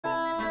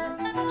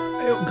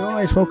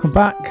guys, welcome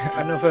back.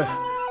 Another,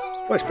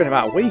 well, it's been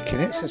about a week in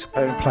it since I've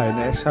been playing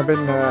this. I've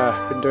been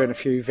doing a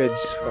few vids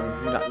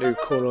from that new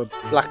Call of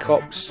Black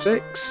Ops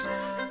 6.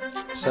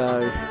 So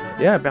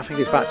yeah, I think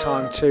it's about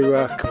time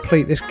to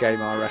complete this game,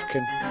 I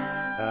reckon.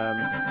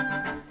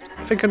 I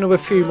think another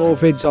few more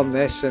vids on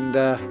this, and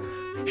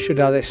should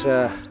have this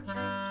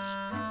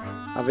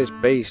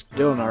beast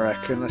done, I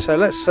reckon. So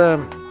let's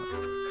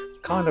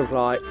kind of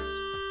like,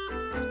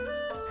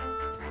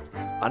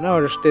 I know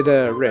I just did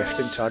a rift,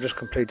 didn't I? I just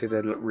completed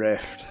a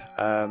rift.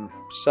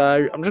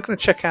 So I'm just going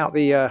to check out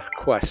the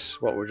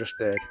quests, what we just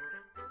did.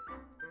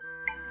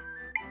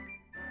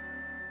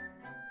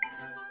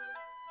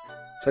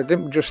 So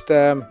didn't we just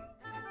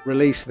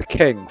release the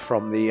king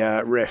from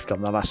the rift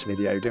on the last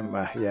video, didn't we?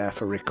 Yeah,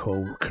 if I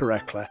recall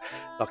correctly.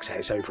 Like I say,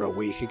 it's over a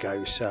week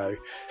ago, so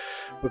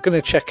we're going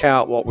to check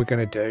out what we're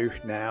going to do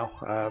now.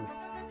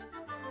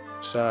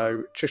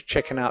 So just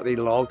checking out the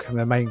log and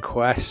the main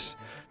quests.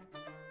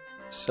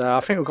 So I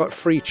think we've got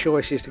 3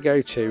 choices to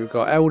go to. We've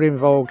got Elden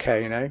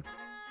Volcano,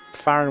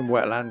 Faron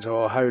Wetlands,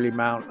 or Holy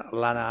Mount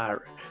Lanar.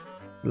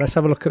 Let's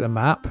have a look at the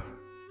map.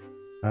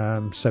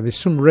 So there's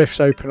some rifts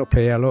open up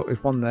here. Look,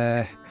 there's one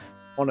there,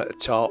 one at the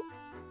top,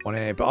 one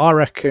here. But I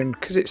reckon,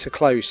 because it's the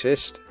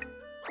closest,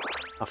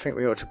 I think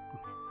we ought to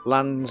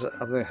lands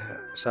of the.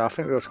 So I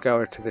think we ought to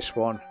go to this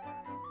one.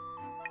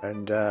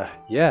 And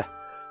yeah,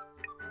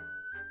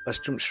 let's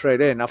jump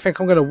straight in. I think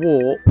I'm going to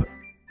warp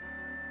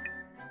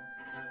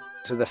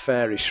to the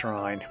fairy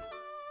shrine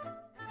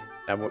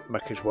and we'll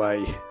make his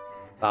way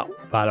that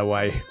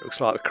way.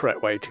 Looks like the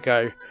correct way to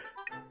go.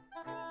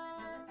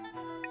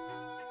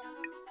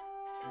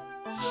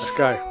 Let's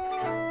go.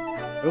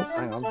 Oh,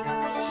 hang on.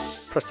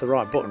 Press the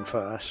right button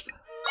first.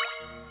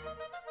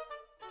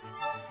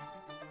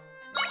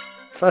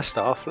 First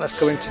off, let's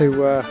go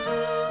into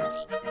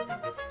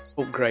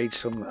upgrade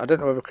some. I don't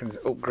know if we can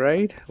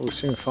upgrade. We'll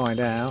soon find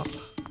out.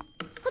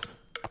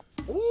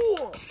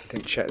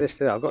 Didn't check this,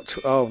 did I? I've got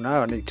to, oh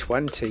no, I need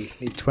 20.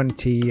 Need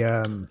 20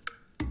 the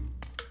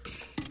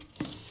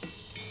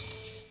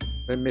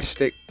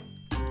mystic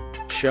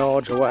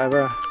shards or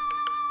whatever.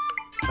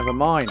 Never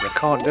mind, I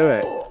can't do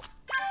it.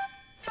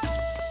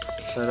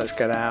 So let's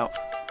get out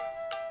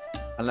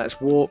and let's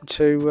warp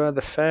to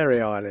the fairy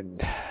island.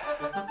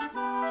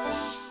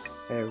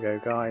 Here we go,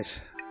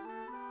 guys.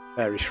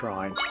 Fairy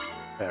shrine,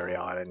 fairy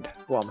island.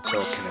 What I'm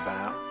talking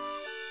about.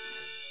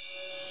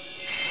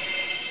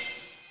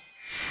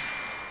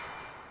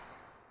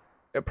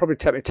 It'll probably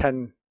take me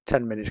 10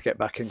 minutes to get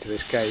back into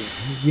this game.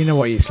 You know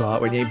what it's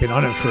like when you've been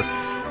on it for...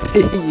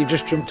 you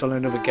just jumped on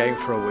another game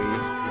for a week.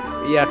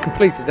 Yeah, I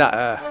completed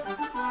that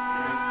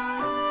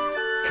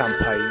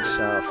campaign,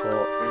 so I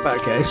thought, better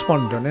get this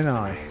one done, innit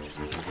I?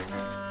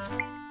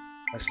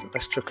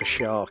 Let's chuck a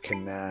shark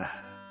in there.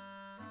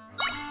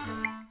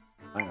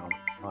 Hang on,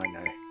 I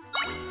know.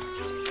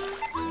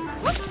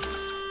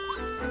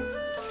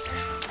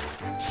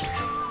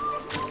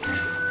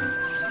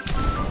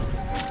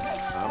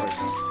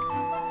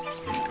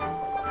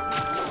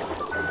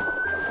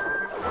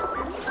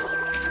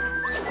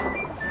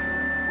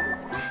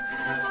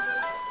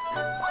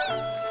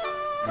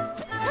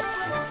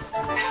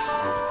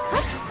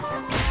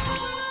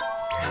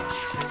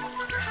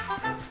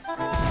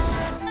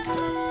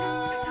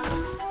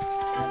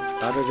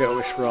 How do I get all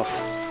this rock?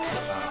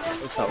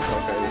 Looks like we've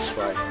got to go this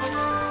way.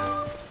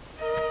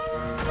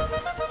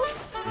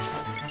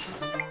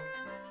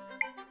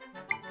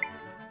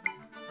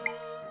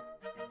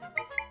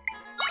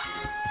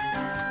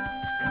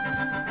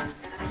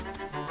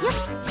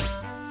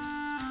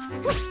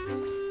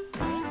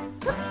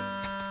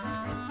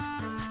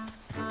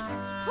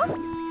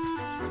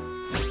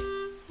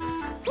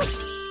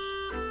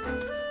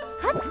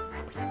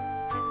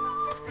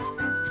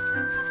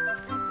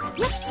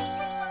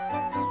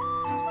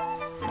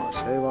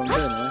 See what I'm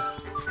doing here?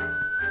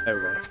 There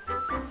we go.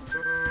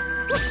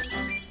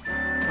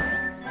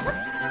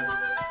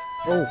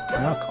 Oh, no, I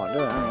can't do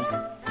it, hang on.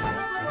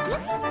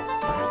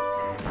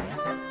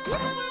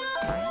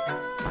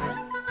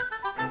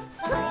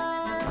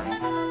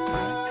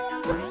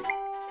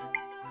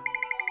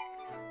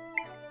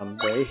 And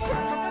B.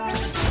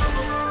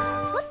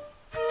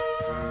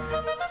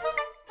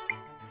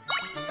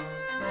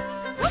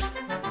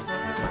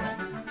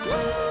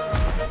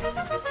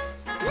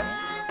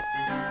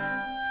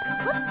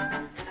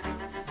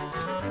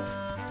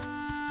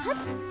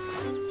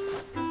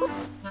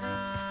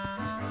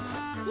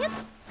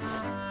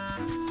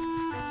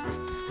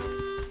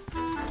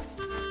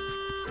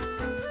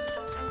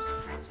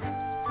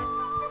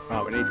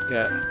 Right, we need to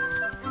get...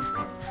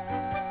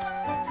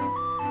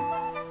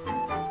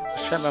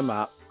 Let's check my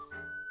map.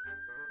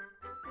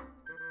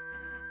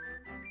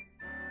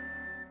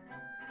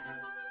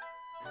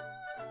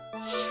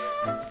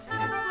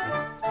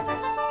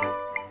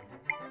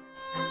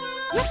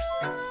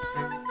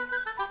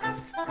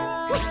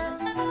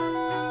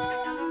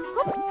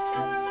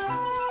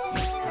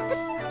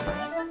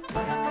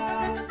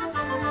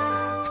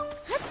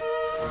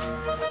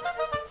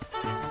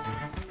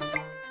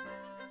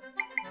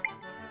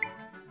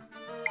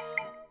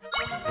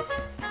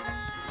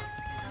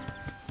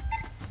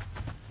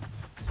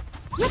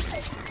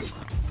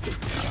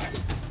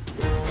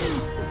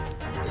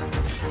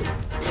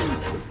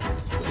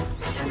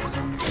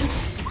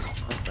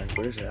 That's no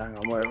good, is it? Hang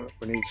on,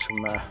 we need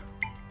some...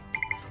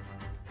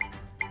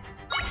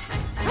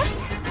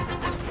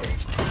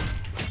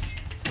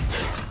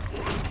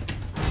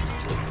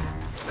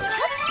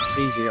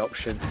 easy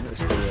option.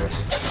 Let's do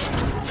this.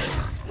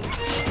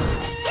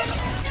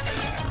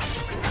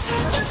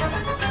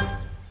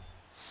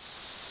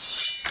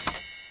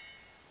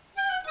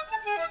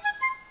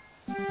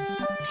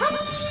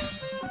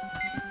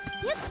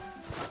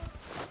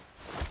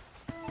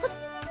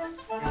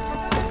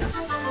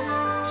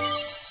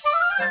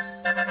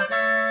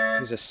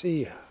 It is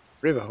a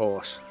river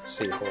horse,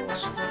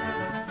 seahorse.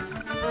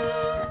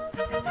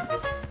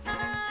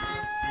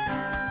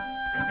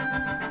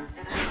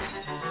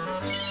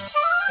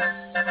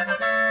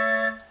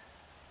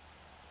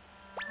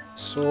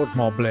 Sword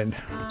moblin.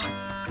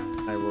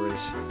 No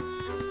worries.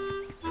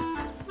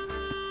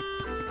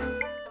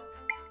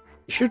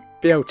 You should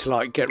be able to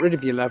like get rid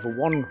of your level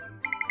 1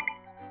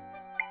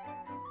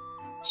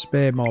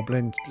 spear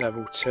moblin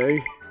level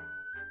 2.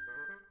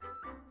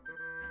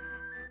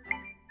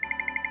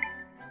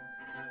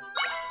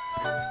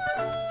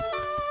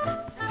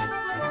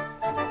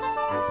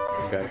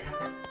 Go.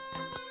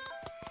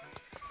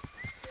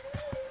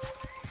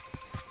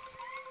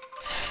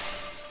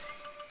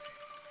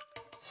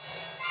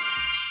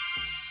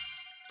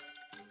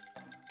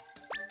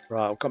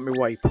 Right, I've got my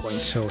waypoint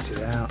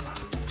sorted out.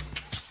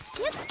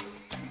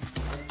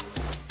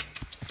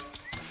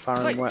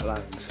 Faron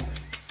Wetlands.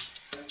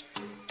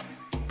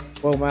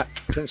 Well met,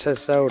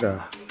 Princess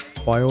Zelda.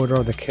 By order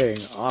of the king,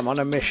 I'm on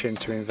a mission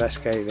to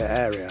investigate the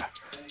area.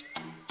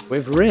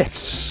 With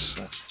rifts!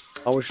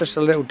 I was just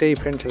a little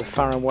deeper into the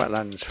Faron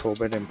Wetlands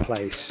forbidden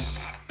place.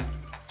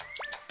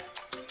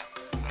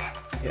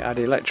 It had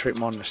electric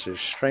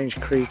monsters,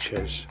 strange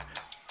creatures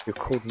who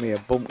called me a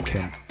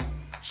bumpkin.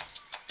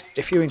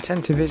 If you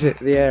intend to visit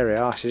the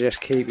area, I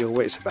suggest keep your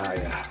wits about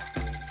you.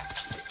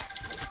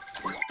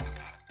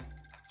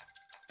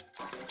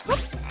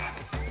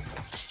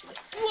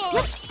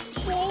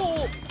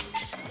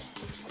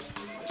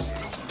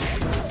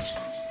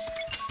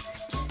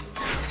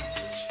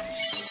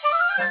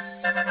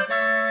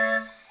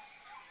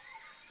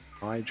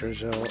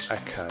 Drizzle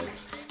Echo.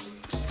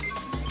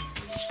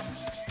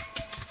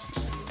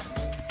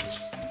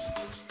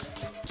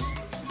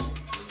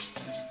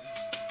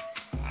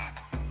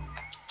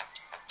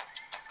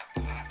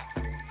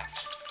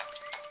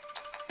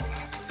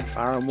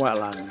 Faron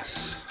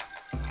Wetlands.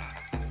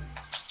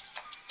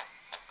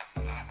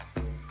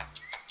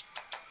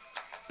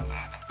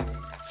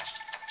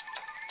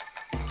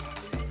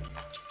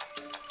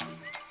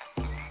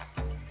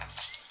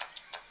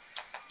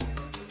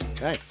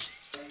 Okay,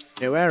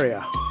 new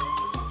area.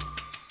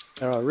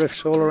 There are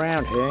rifts all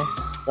around here.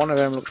 One of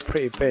them looks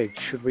pretty big.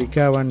 Should we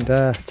go and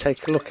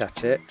take a look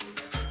at it?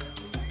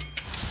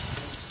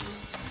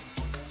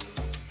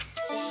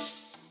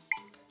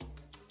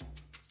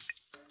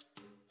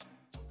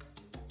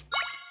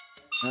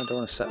 I don't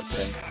want to set a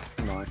pin.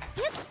 Come on.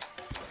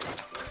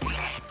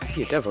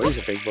 You devil,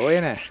 he's a big boy,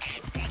 isn't he?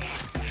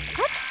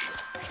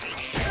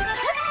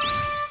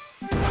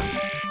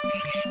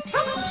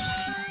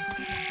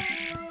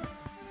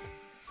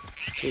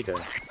 What's he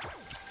doing?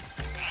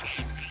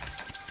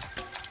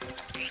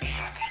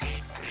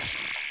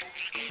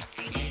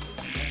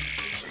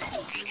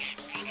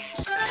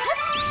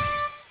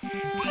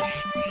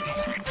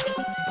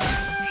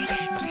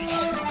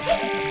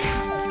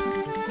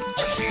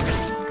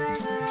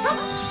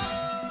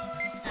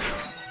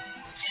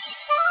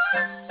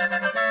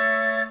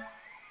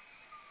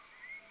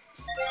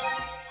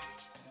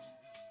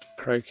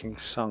 Croaking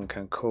sun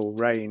can call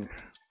rain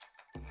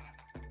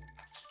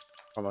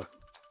from a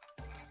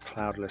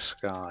cloudless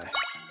sky.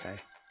 Okay.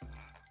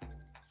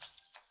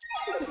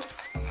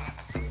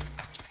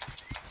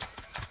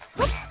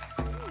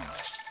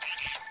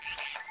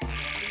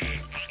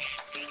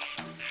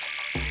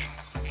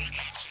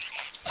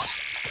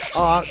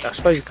 Oh, I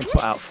suppose you can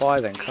put out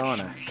fire then,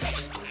 can't I?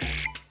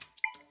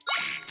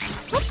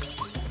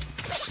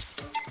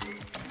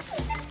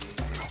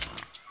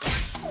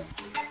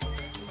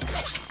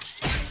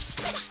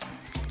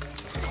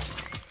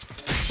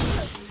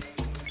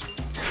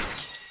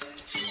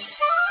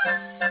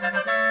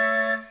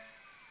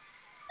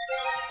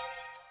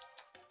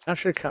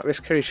 Naturally, this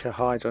creature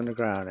hides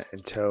underground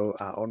until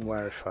our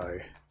unwary foe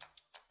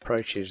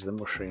approaches the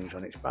mushrooms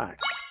on its back.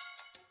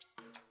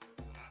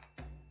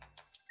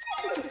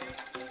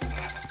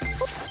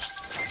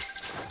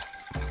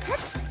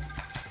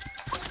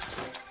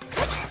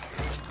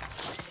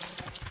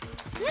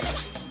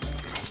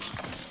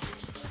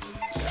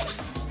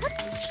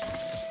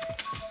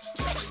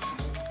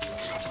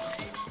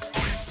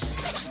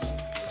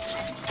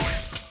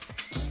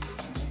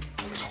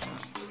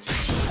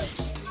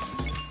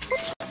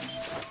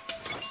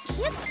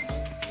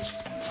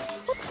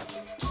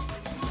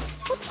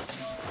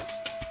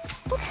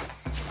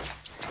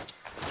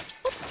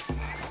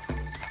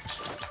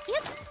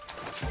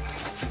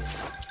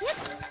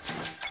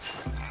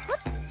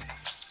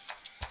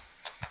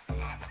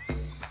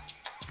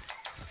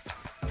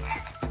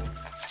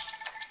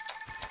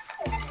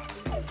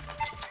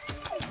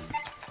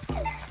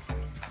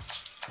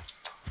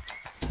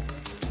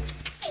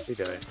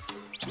 you doing?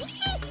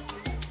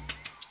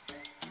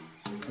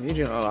 You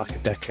do look like a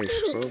deco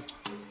scrub.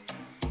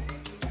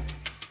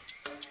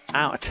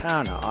 Out of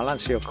town, I'll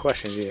answer your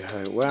questions here.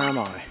 Where am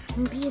I?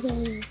 You're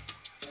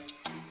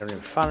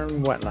in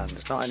Faron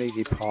Wetlands, not an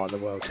easy part of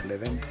the world to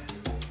live in.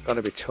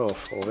 Gotta be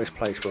tough, or this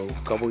place will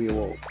gobble you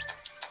up.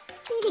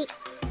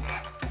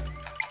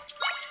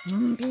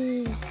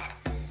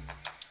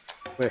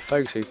 We're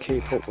folks who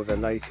keep up with the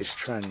latest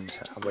trends,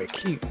 and we're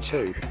cute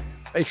too.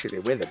 Basically,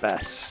 we're the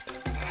best.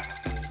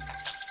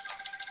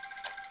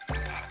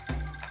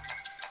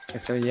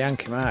 If they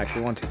yank him out if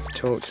you wanted to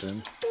talk to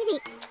them.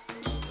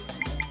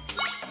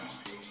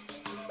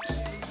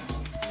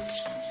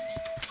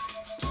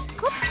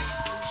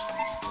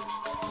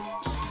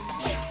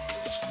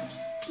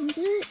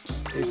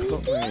 You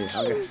put me,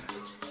 okay.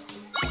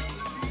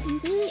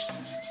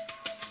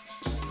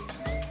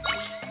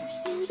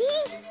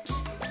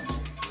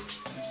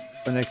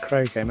 When they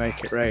croak, they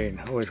make it rain.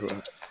 Always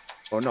will.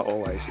 Well, not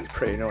always. It's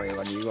pretty annoying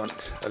when you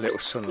want a little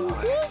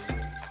sunlight.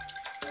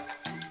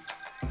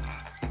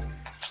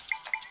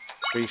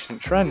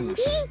 Recent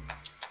trends.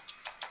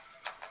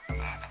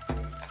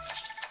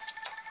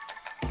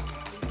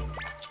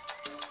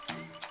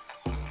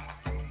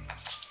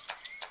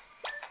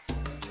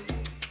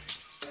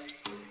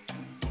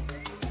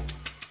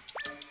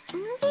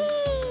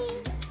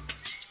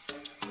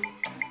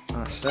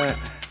 That's it.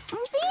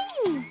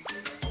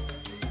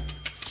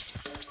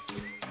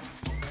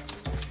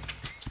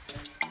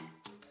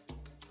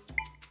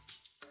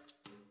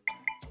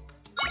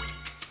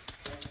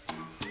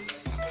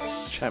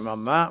 Check my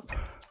map.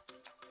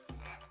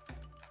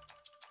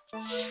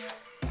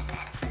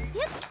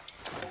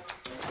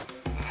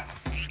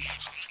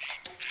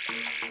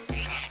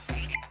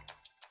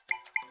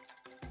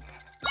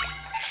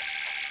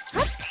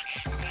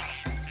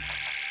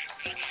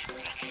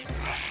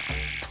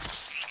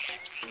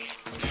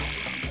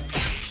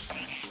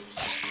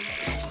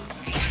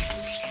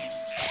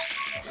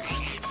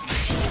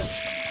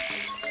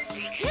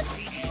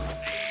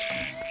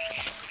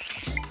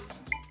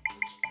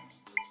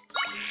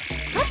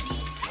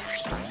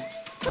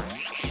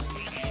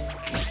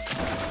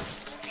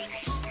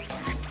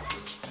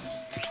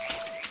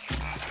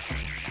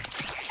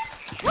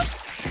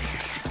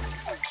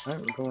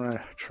 I'm going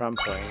to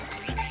trampoline.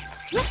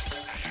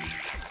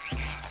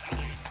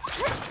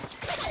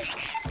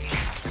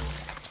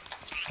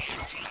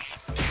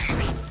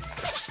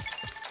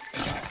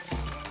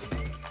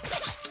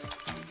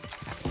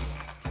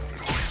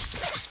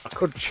 I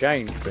could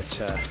change, but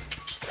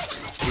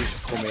use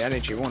up all my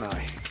energy, won't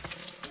I?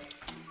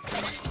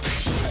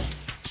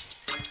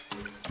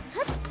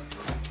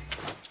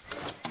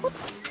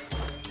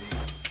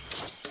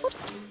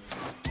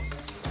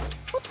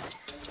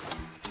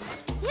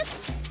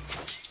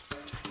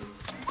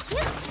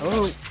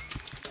 Oh!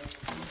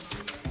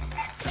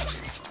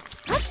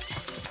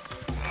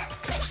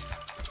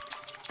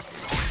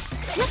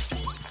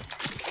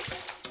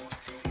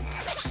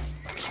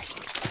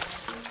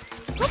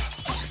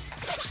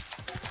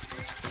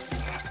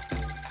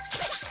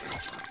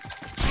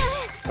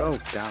 Oh,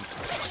 damn.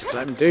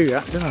 Let him do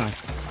that, didn't I?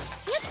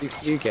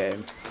 You get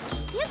him.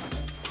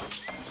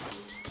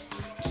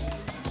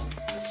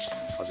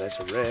 Oh, there's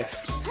a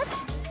rift.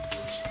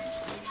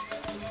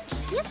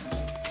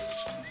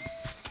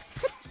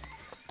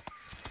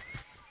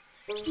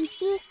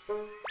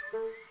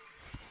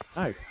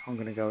 Oh, I'm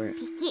going to go in.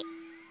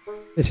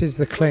 This is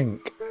the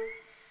clink.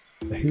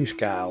 The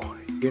hoosgow.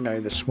 You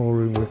know, the small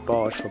room with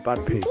bars for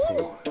bad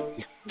people.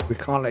 We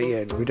can't let you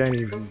in. We don't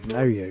even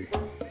know you.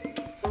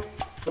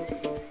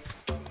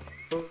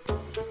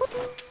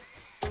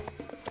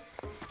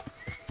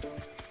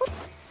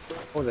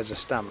 Oh, there's a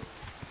stamp.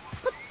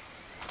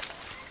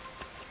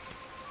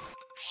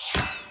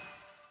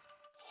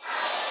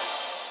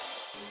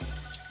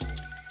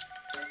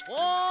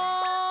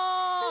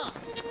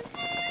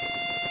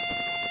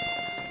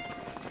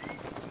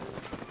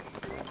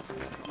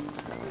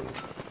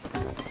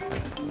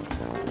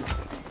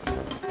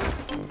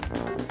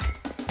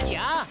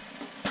 Yeah.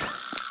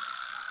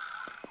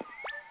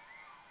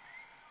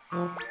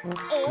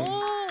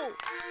 Oh!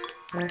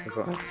 I've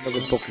got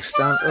another book of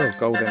stamp. Oh,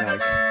 golden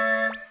egg.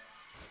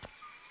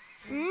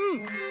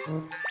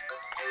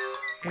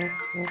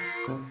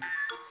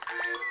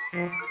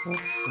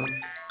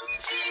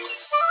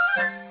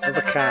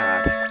 Another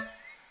card. I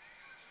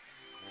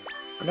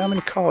wonder how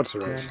many cards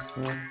there is.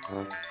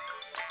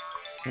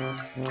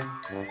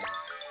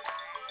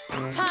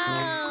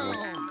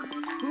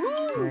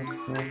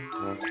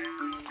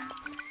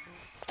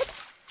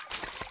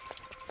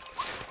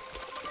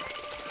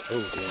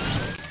 Oh dear.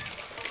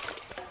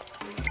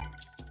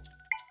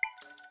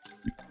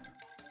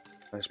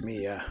 Where's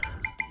me?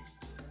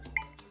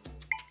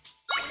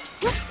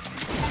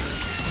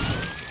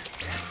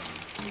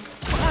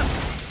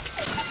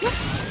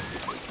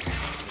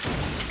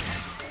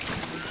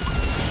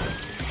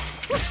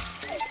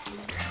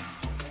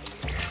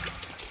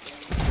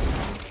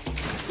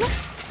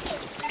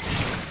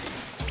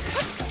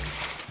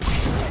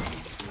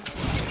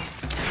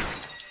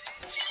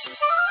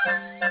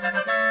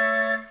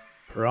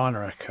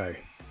 Piranha Echo.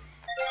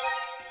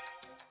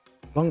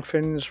 Long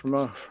fins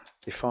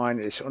define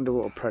its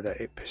underwater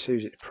predator. It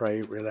pursues its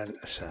prey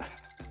relentlessly.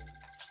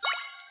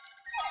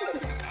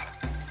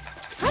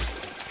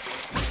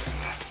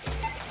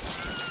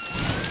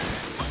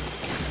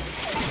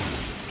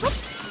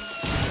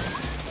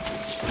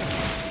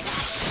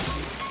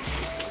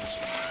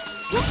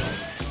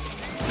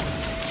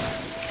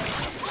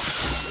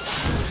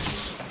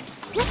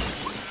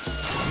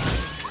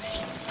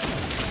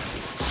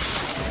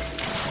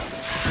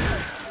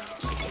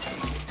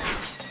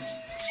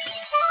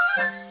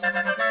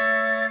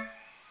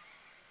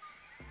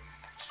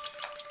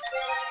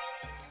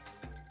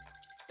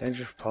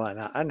 Dangerous for pulling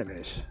out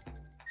enemies.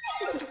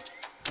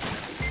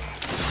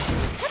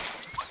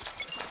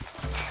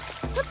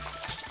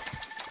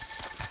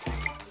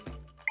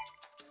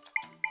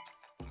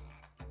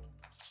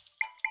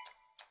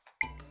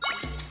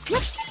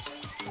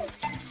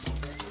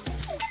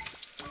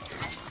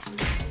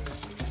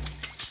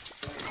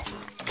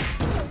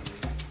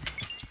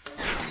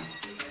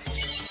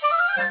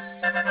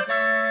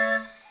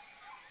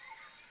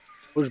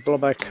 Who's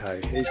Blob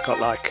Echo? He's got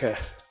like a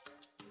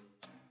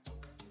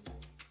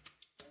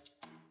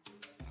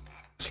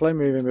slow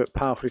moving but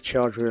powerfully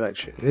charged with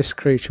electric. This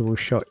creature will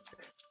shot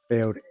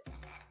field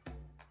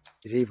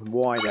is even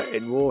wider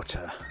in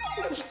water.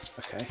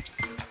 Okay.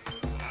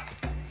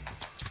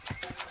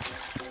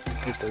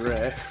 Here's the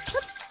rift.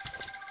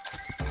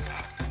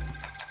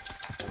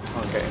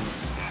 I'll get him.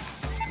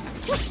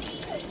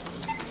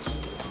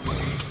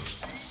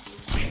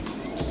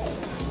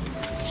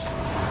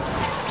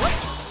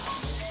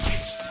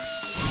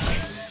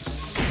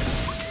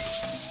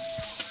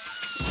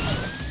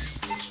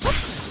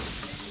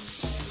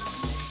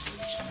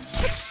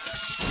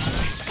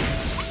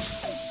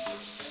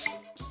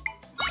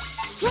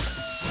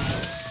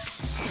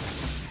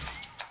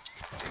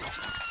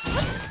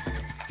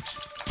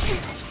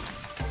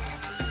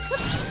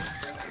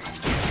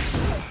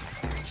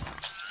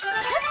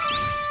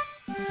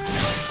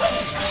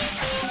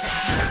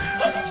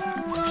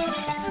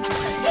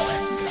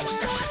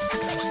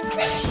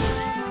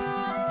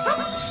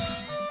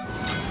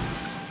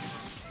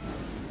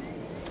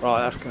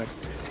 Right, that's gonna.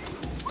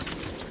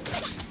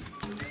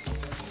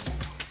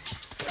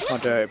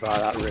 Can't do it by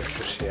that rift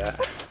just yet.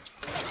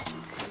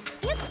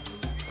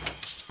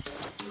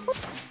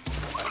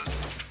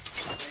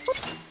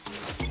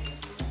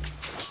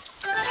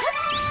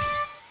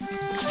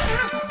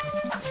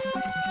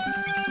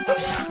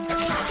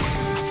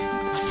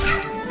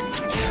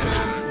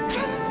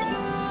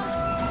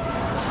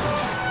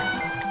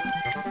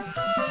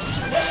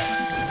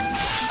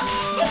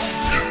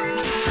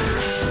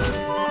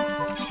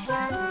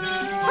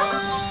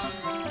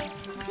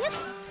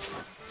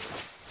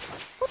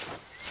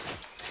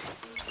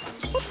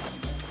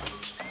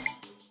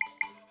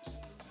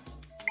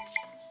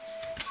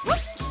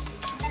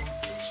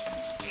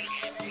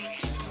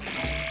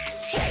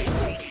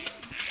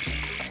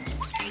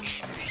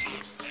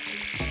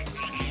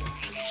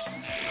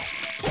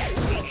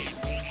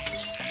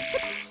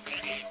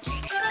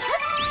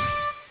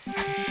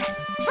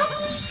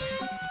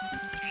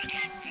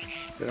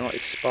 Don't know what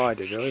his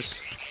spider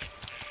does.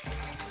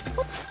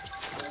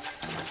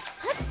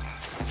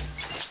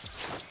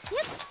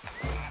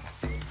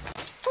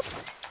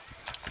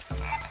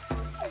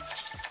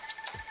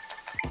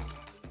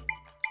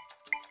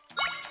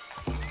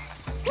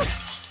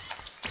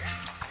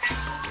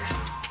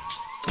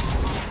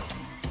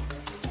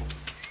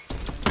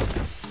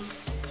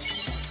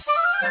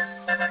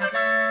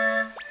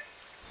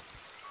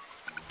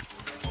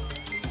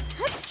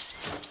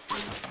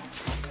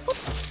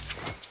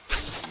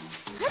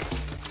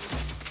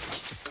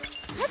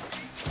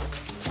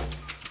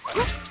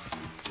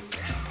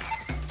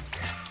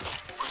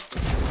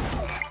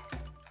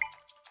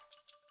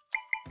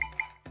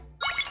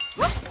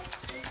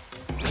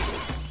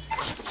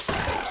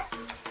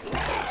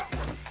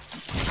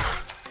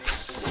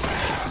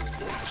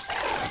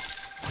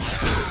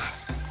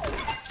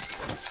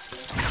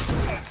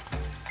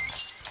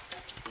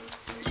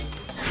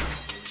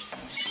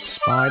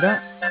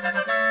 Spider,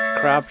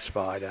 crab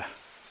spider,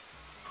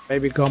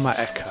 baby Goma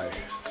Echo.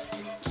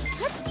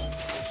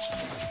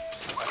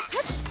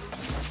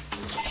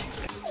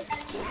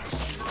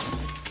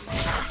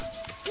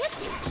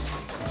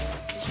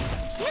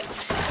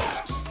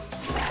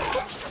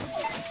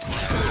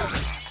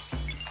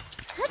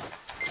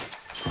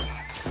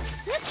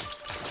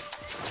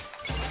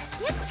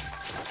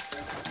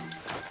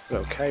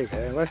 Little cave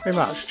here. Where's my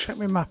map? Let's check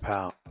my map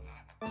out.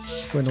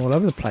 Going all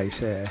over the place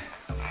here.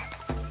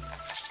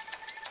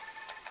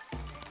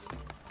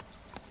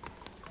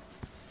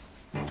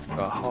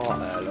 Got a heart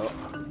there, look.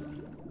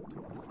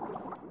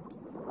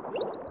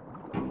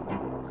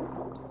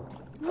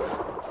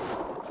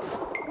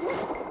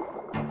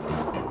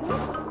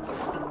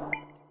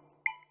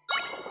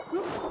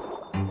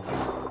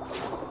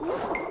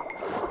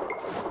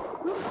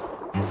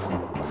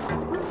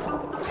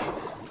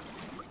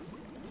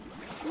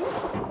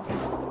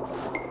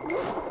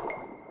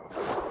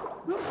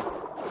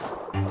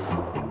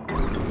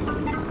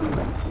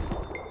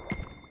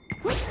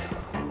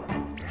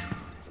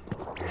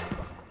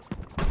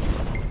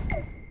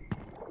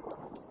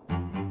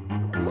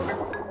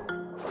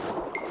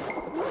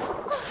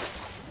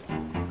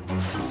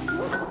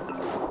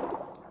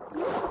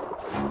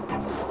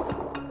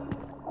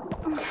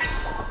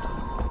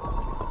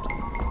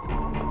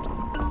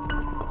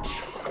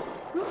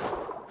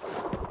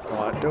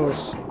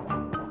 yours.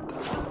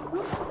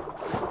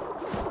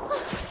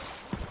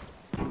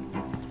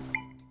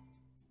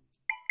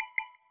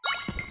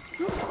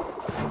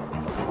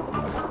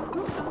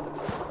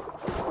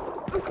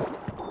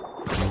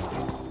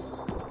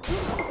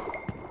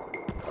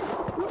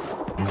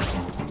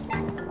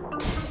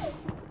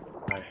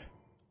 Okay.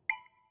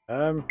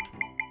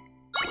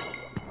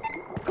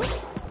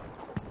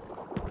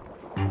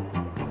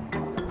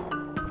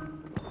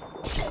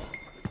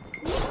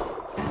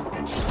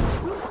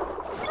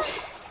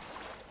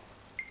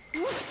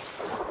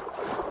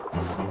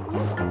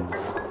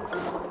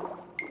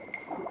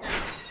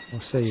 We'll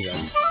see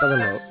then. Have a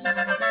look.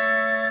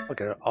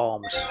 Look at her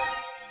arms.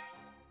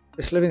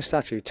 This living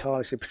statue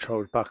tirelessly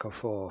patrols back and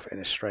forth in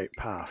a straight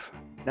path,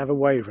 never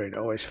wavering,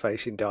 always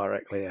facing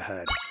directly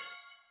ahead.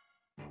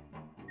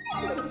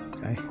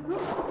 Okay.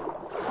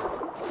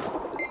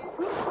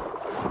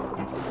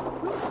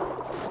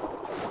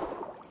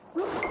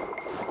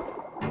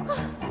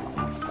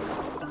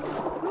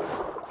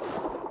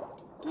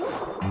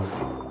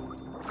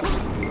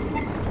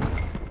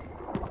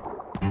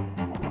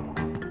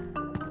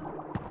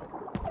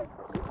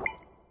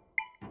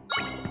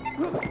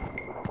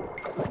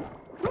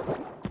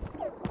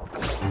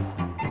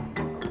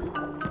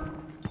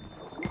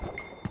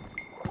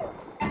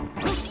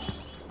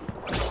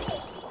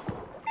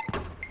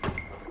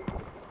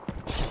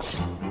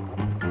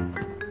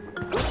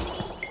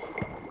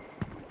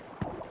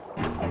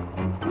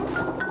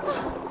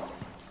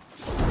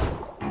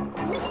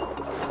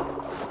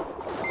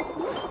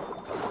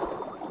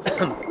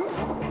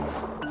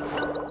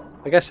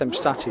 I guess them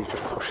statues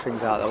just push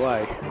things out of the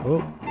way.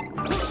 Oh.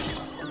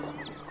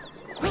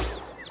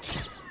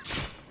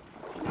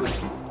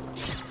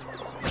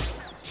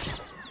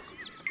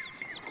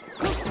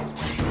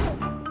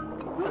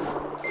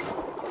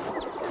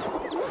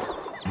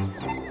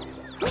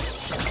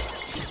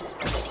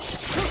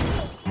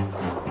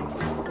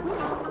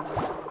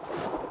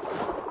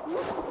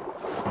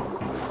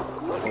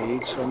 I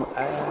need some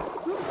air.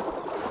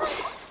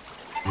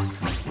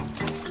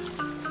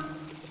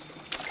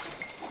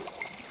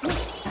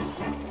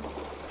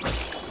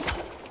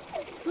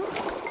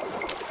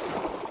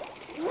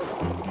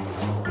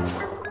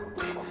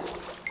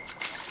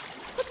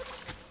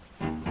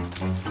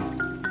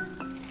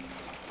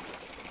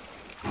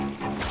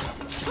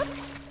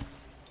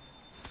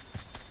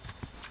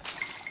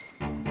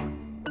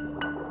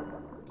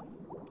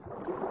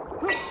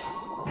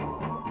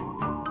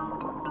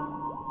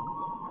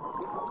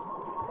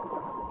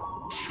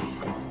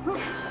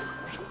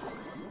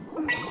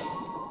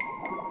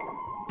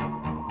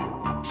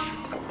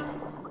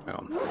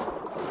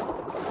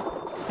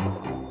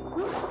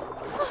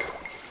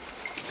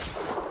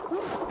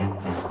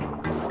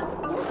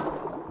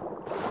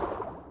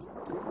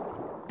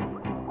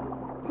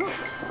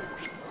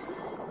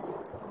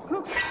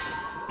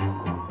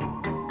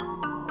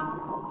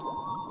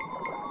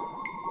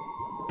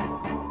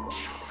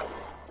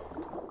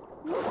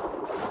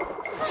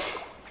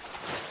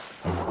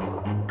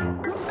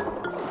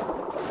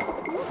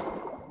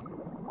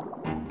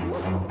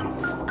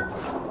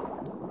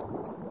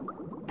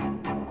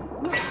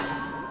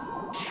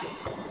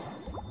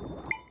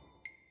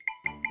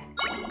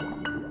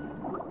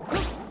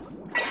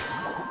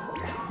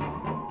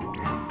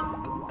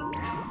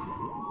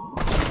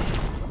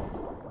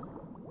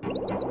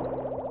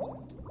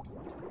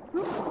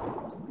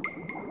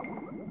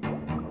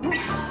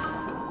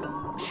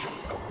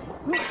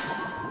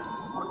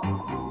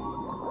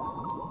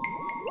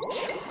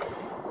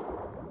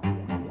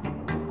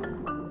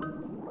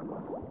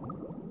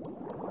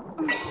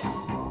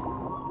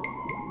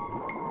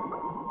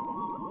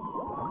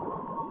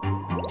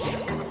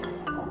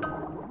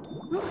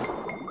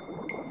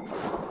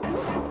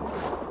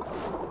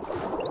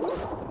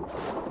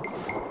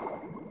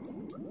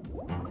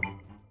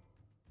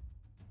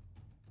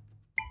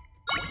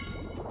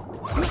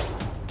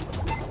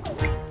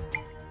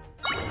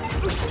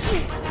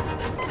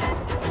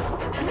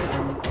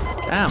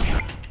 Damn.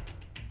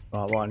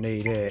 Right, what I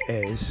need here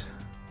is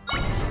a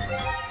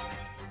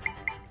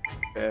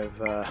bit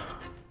of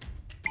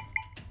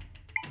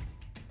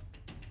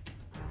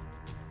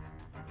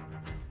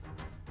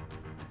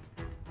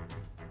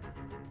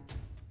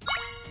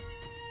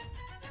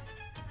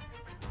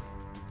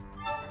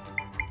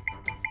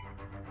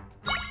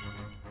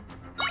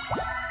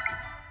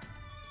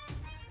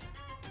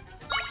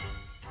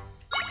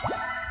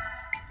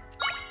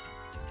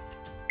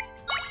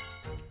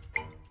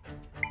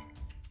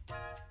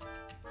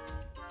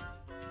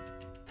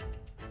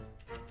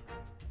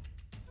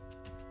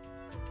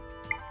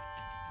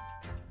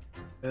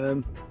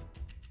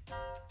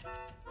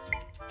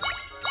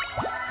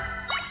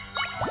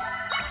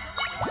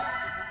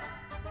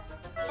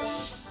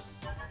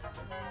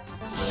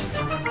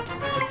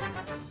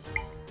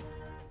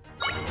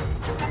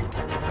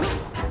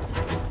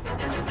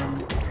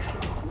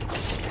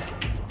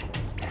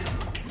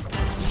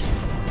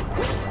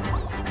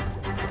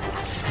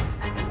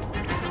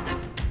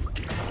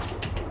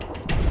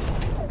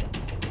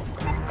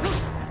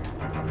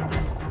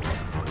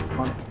Come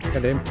on.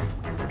 Get him.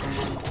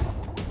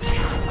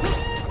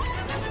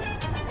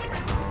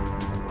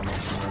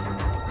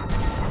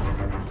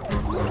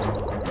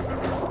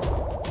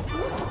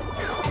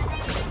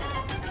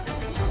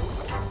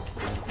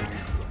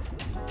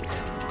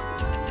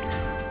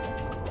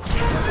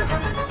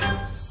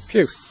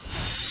 Phew.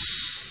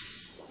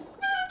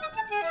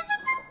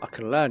 I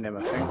can learn him,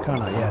 I think,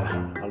 can't I?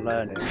 Yeah, I'll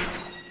learn him.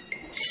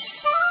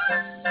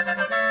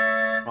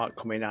 Might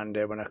come in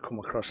handy when I come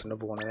across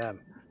another one of them.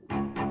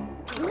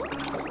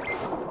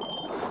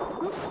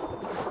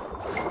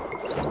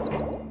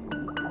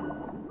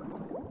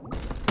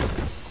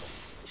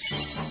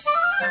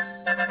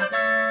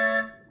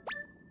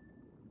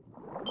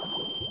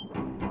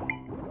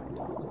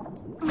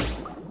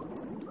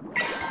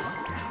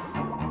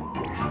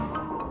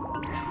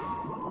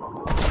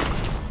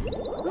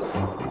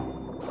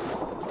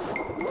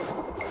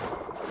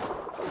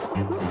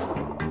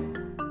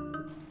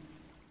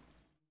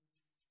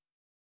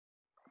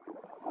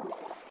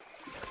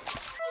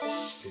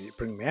 Did it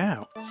bring me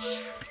out?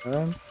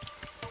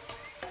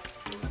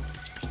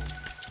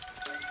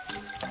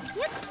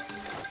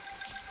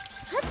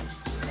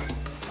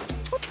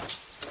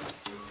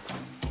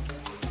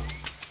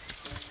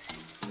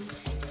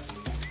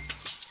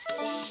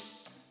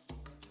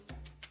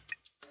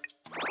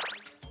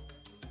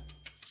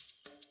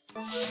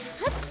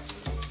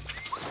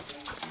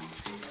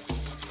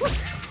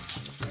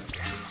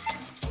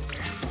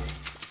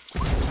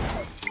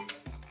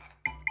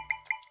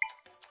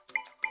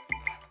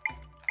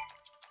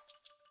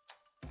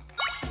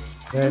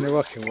 They're in a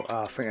working water.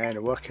 I think they're in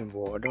a working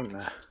water, don't they?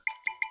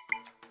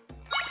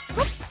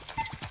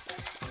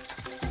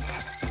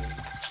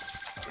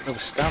 Another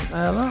stamp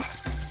there, look.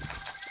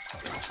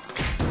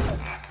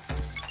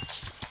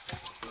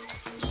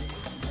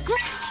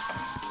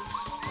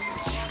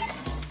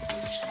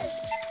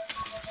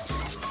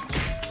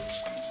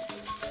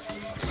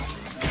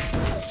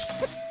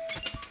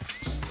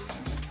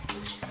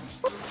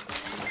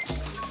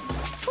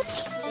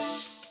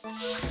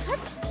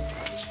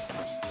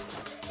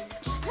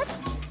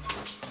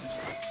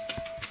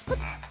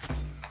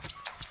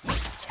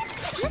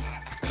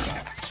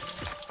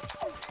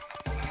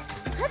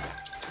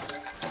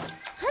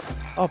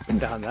 Oh, I've been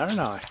down there, haven't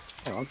I?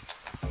 Hang on.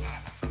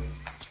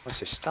 What's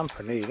this stamp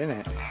I need, isn't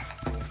it?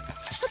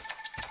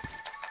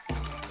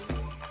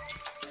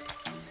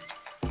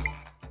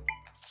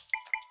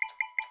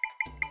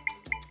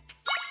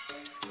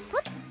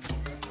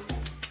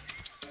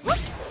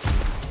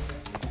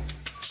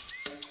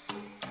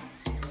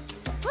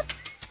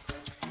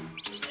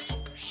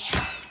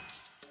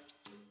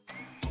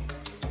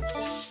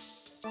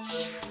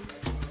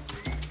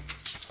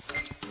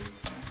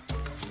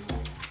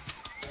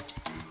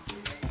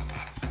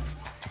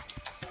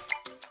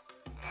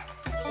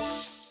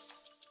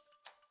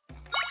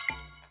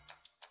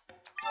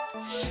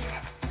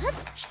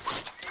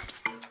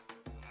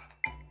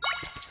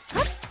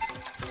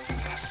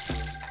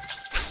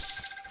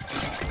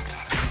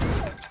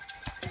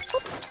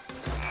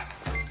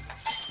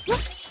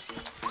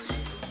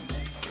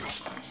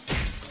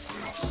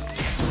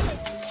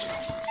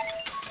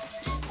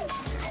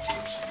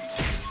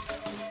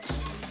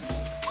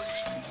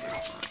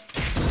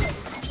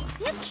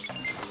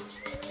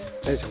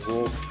 There's a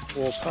wall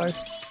post.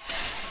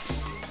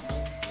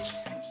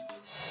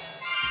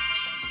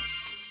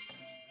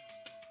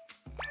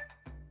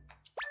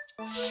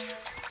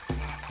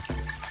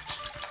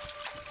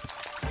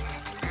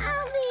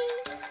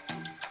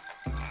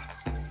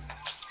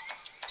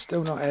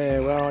 Still not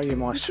here. Where are you,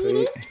 my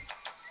sweet?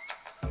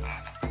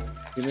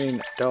 You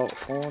mean dark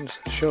fawns?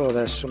 Sure,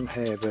 there's some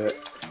here, but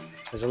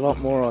there's a lot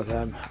more of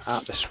them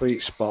at the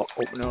sweet spot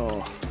up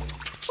north.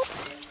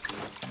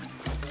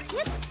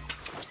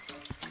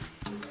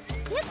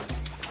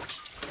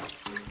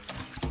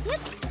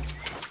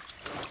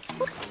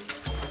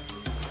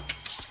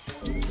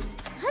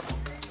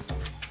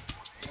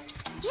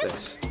 What's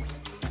this?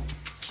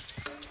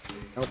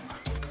 Nope.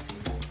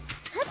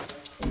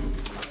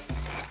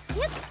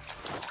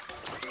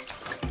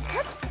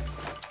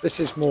 This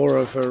is more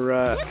of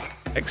a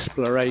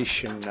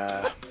exploration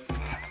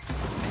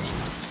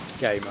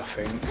game, I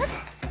think.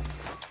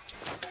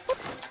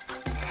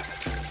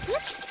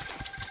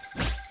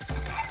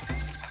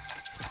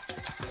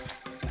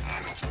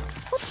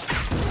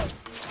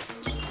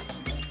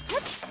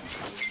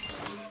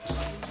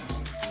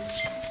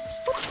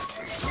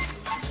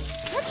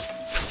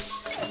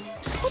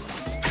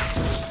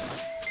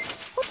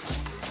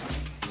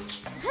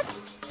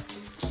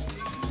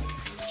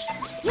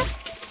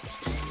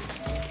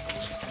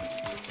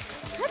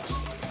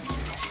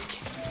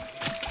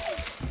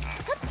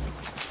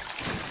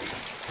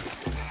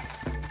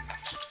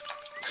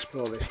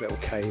 Explore this little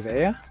cave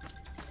here.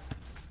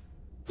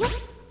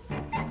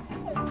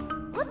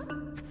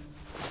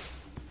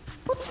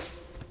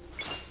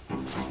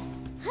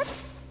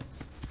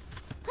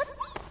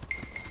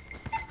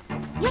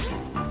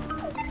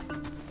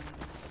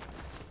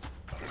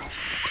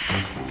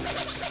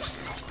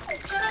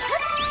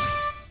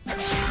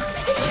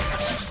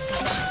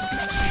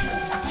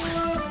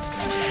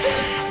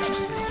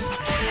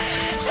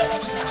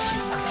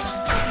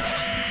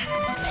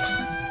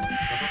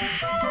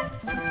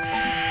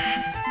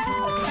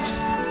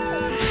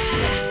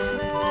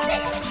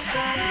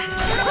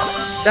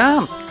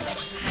 Damn!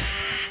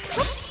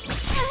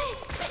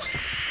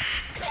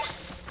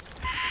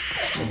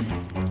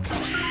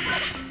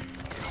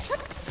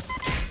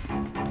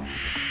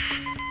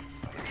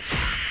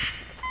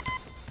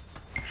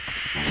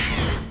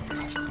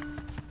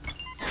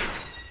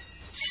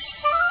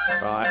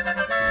 Right,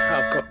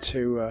 I've got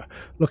to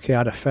lucky I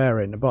had a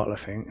fairy in the bottle, I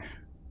think.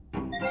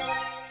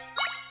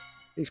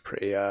 He's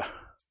pretty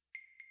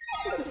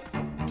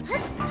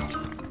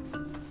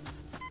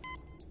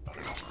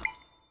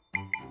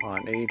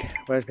I need.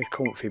 Where's my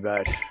comfy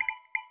bed?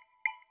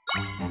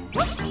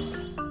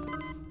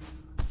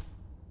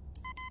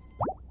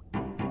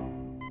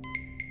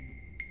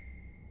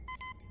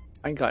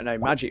 I ain't got no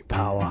magic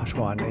power, that's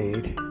what I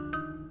need.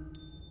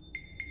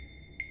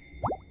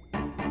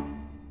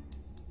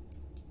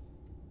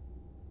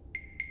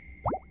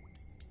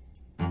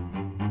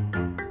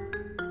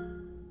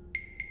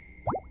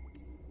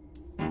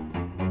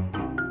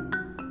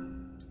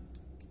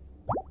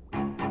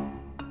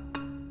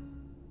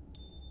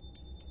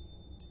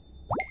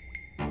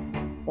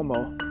 One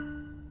more.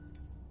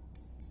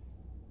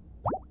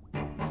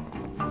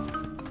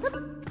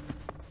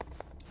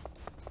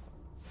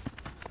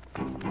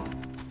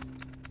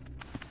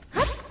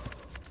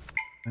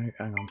 No,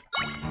 hang on.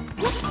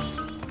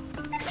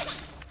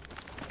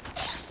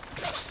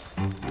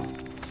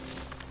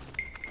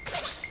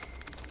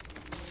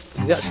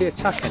 Does he actually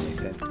attack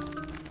anything?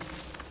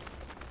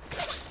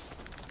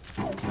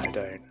 I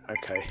don't.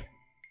 Okay.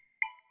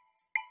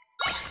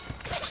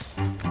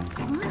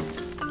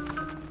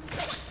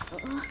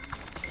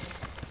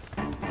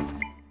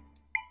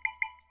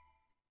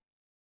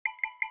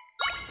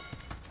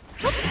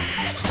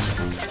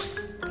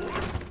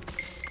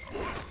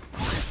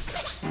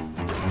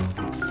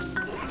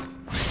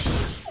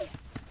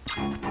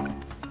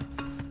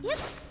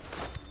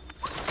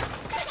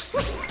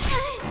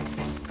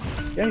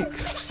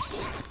 Yikes.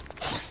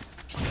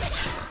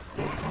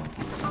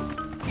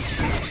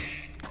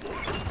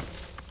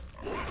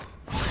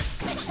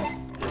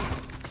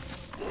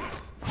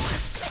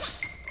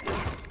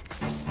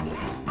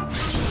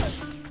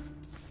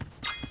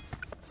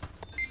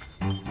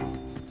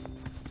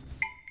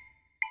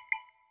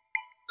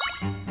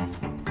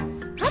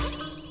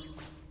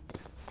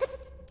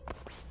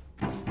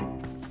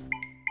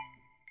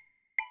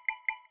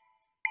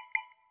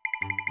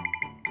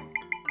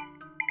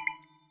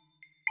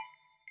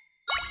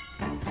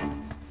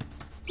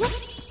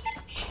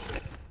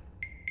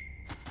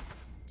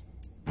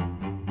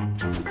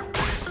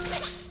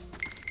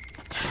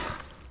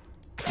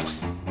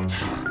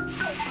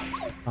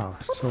 Oh,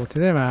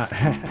 sorted him out.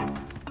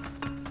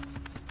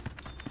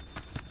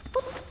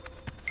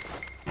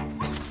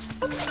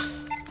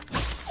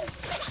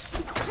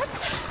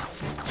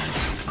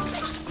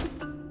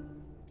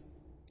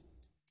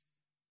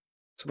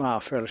 Somehow I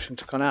feel I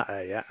shouldn't have gone out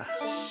there yet, for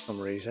some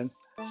reason.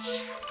 I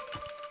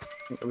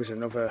think there was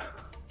another...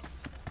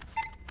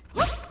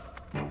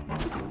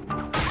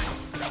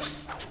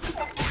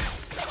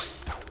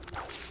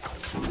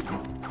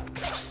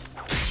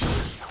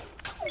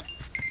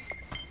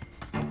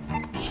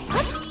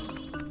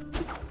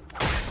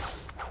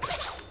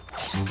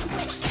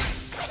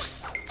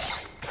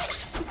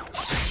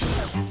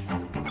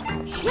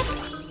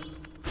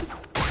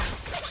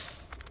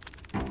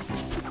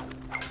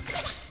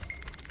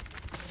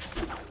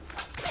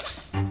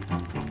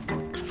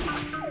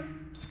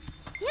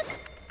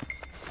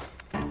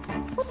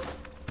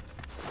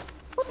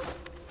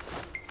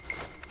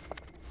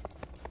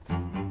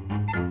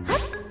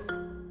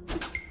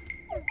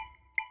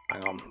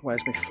 Hang on,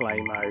 where's my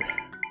flame-o?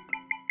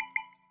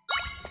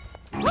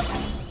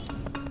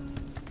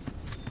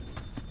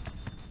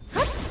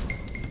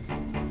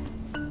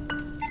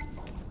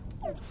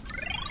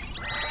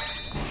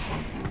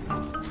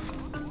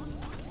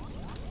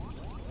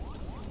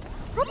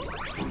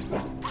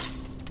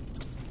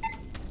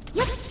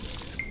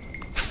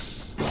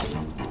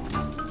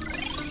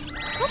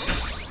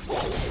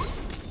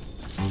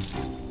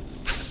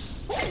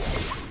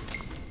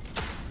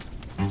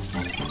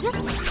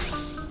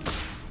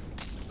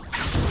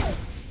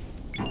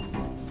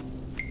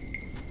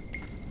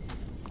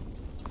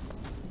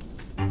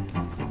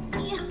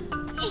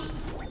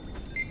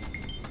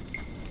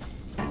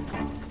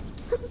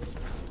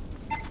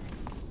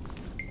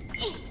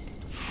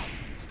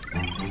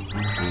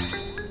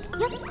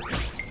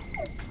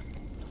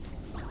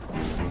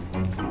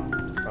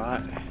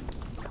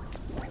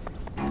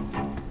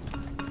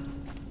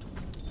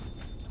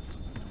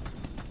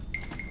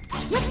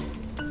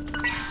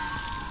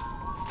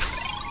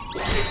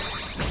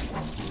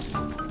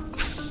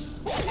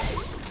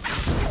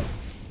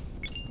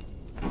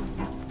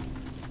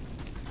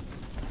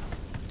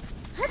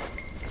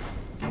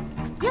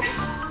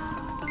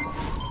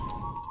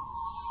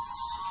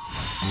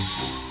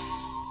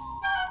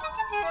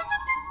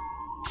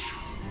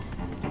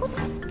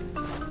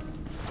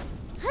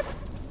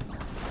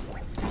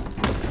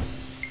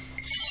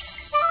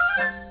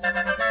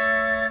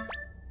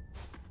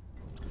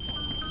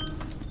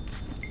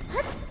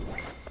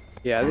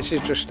 Yeah, this is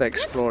just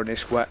exploring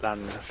this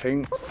wetland, I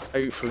think.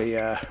 Hopefully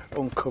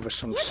uncover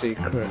some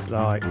secret,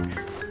 like...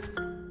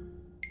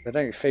 I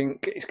don't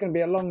think it's going to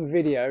be a long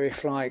video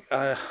if, like,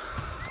 I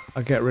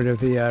get rid of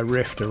the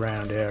rift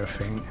around here, I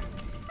think.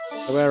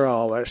 So where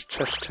are we? Let's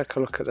just take a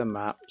look at the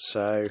map.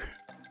 So,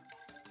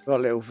 we've got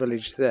a little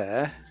village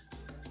there.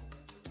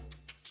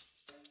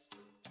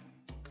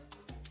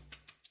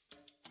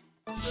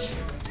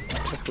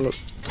 Take a look.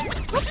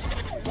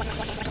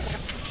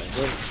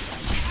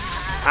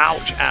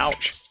 Ouch,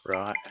 ouch.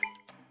 Right.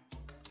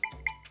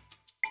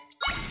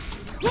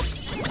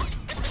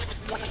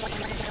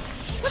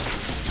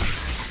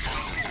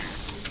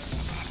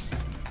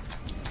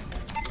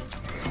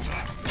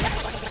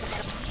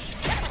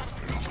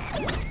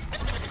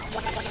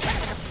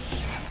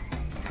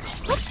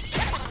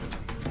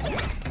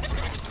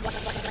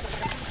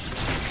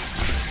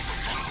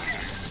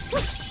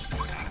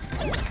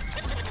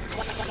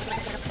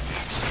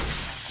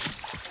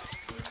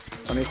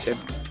 I hit him.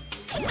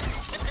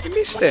 You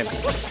missed him.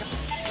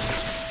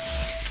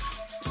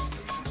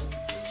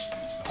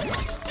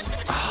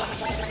 Oh.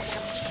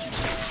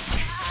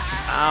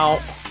 Ow.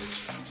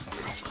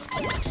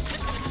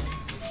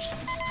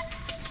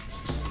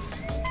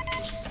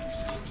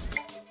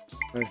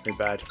 Where's my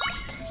bed?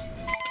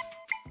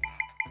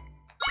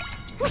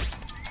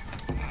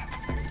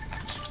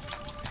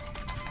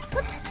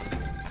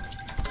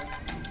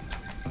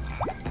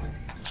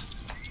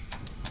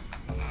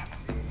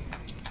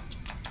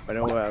 When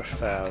all else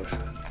fails,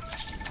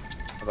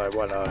 about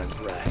 1 hour and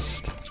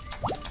rest.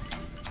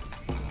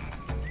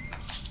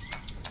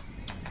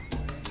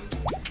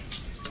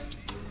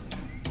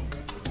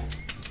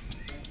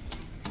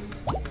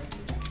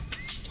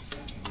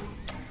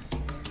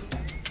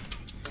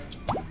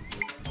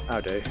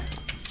 I'll do.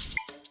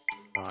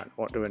 Right,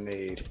 what do I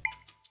need?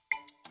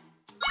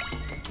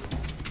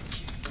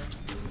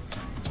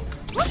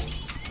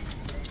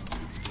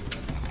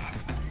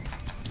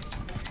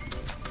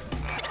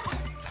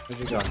 Where's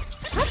he gone?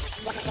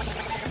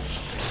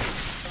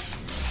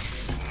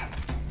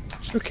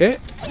 Okay.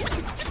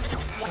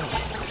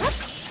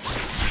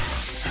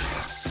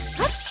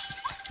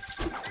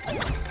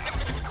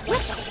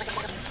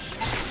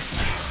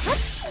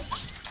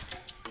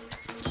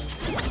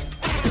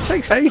 It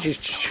takes ages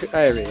to...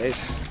 There he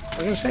is. I was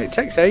going to say, it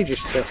takes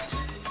ages to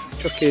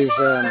chuck his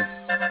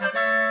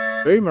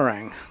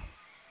boomerang.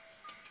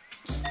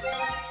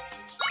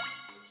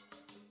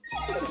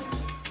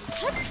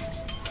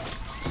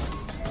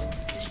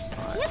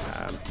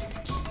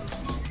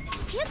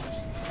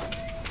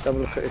 Have a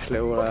look at this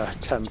little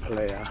temple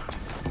here.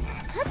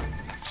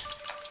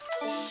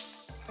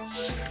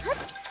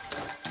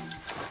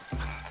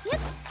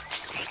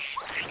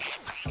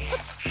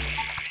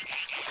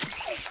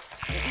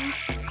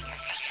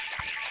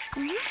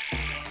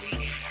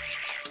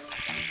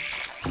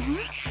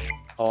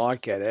 Oh, I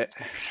get it.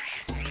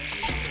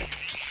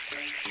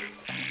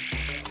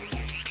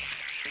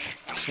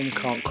 Some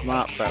can't come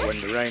out there when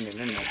they're raining,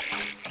 isn't it?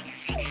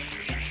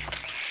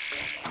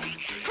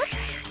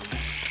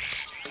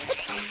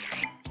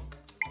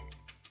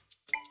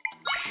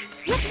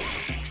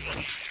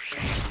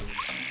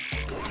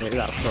 Look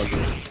at that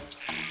froggy.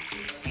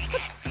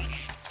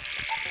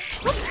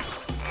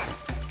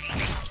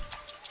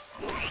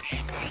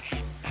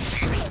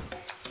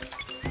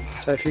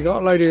 So if you've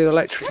got a load of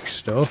electric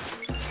stuff,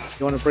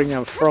 you want to bring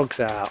them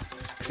frogs out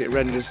because it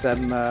renders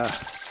them...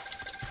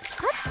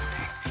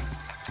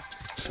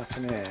 what's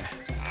happening here?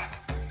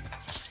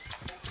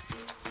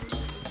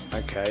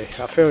 Okay,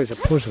 I feel there's a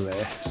puzzle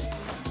here.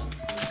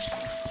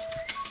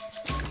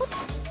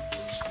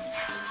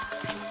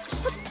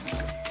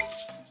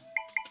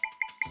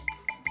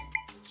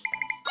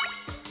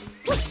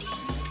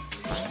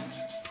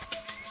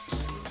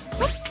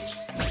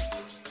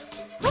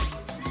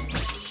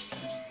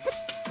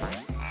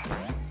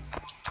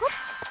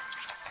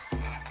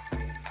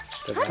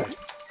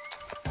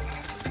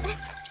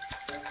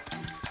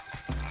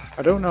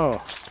 I don't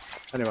know.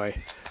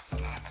 Anyway.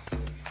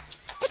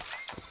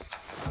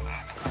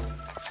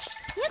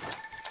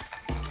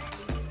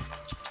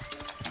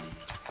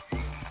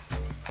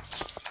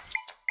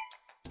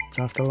 Do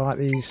I have to light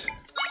these?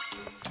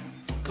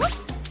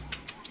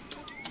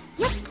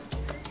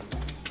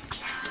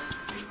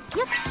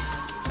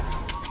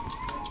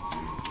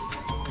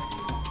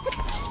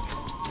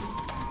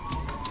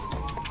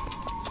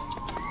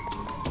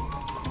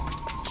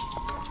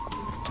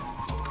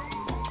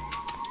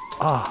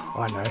 Ah,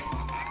 I know.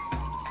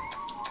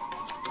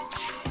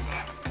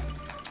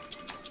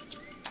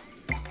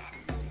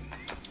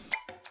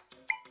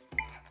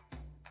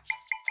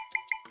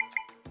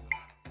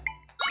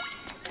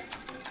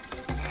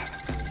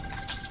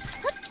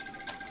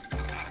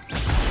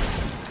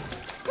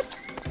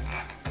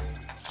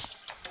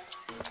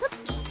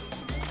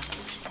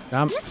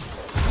 Damn.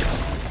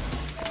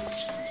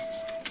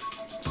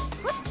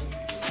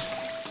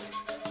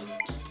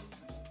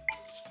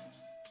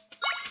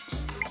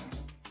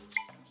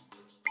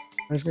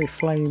 Where's my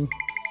flame?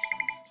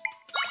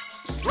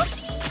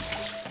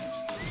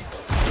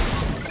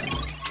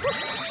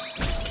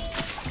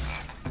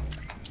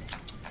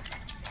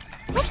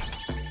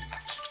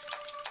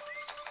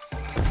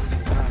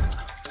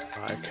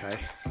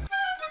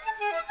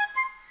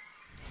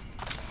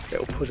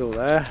 puzzle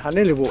there. I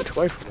nearly walked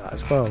away from that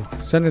as well.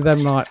 It's only them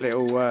like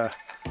little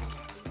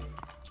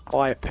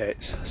fire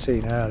pits I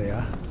seen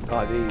earlier,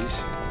 like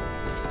these.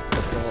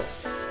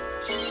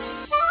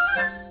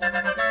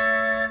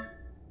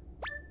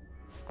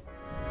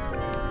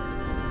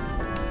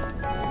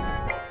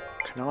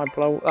 Can I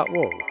blow up that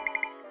wall?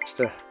 Just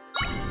to...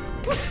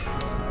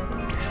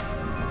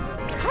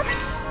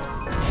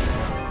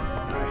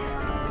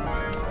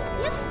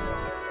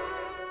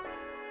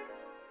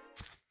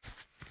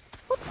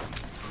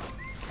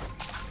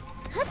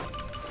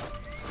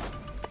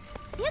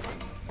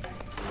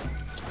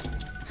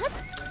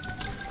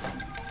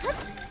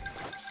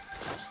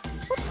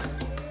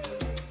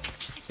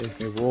 Here's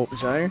my warp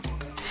zone.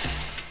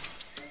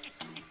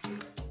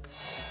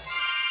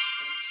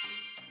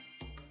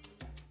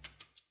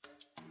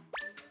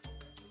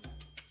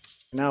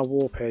 Now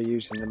warp here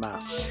using the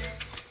map.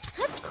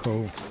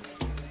 Cool.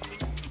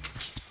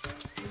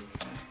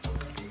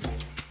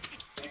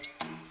 I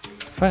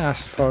think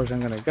that's as far as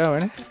I'm going to go,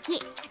 isn't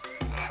it?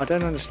 I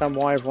don't understand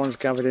why everyone's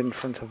gathered in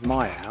front of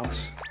my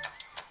house.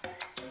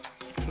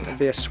 Shouldn't there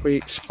be a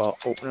sweet spot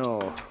up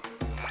north?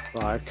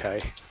 Right,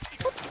 okay.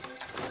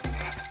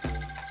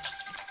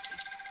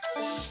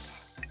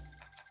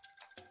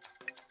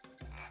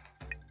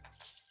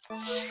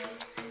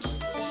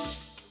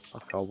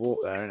 I'll walk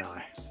there, ain't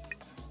I?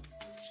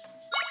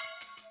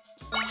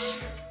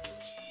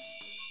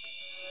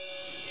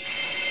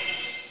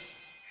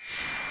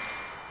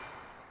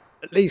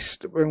 At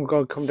least when we've got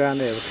to come down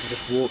here, we can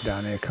just walk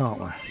down here,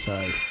 can't we?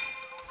 So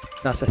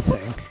that's a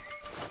thing.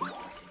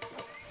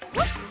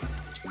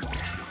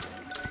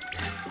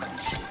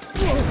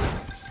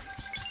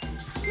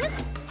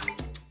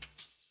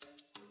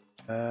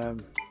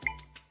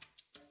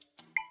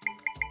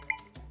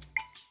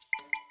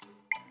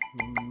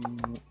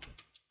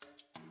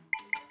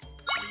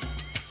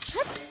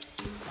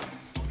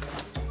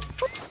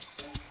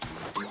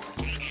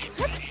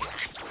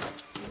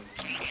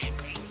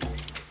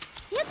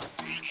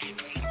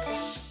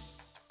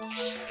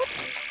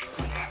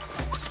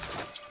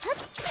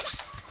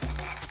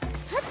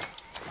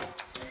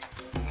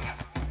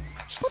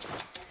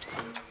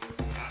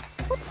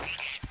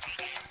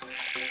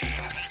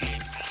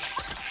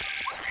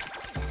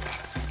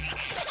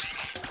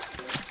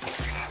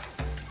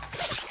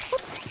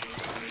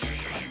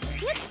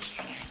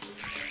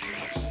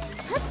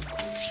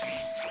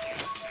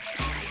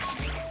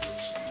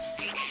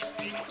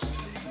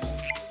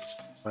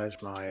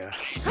 Where's my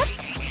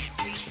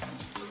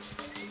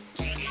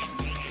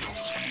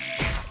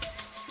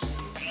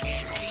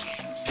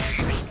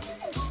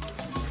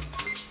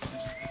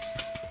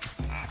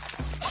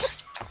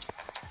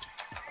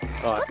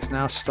Right, it's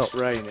now stopped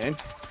raining.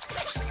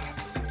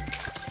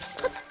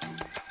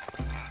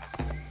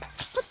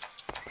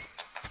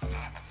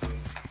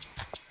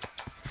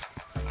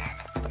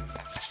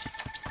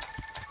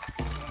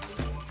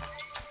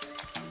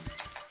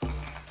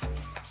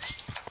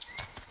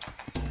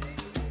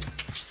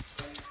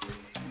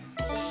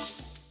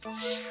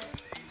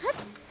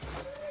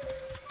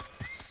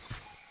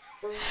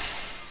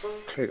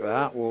 Click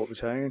that, warp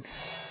zone.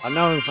 I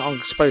know I'm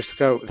supposed to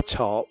go at the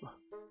top.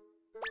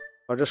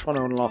 I just want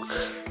to unlock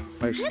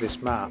most of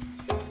this map.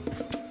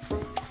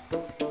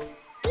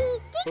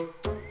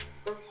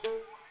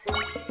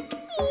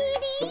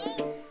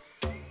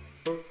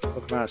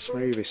 Look at that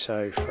smoothie,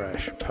 so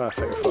fresh.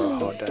 Perfect for a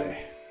hot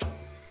day.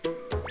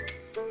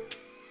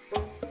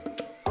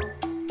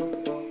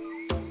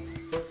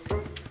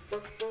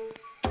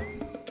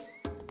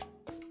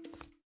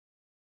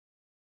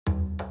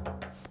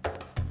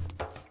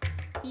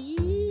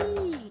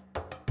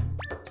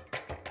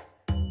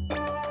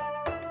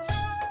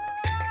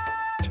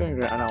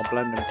 And I'll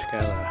blend them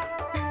together.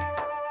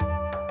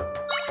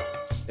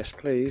 Yes,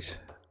 please.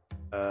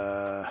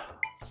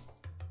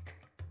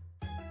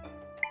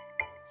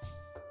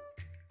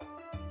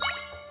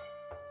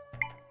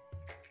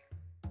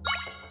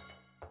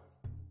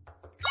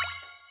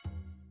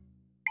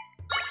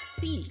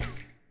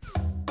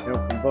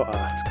 Milk and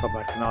butter. It's got to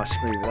make a nice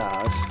smooth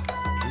as.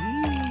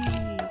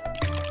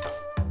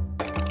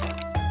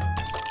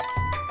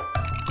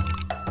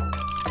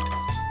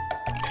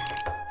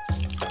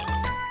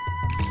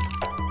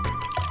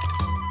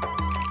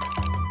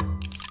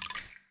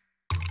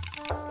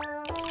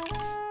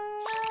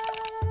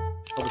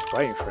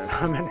 Waiting for him.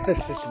 I mean, I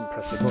just didn't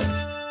press the button.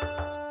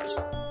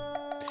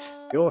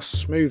 Your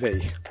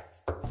smoothie.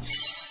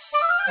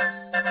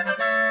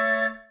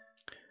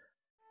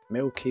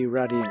 Milky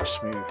Radiant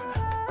Smoothie.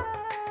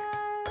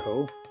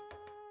 Cool.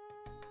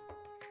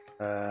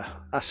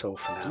 That's all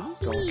for now.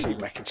 Don't want to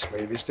keep making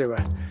smoothies, do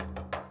I?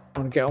 I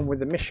want to get on with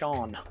the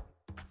mission.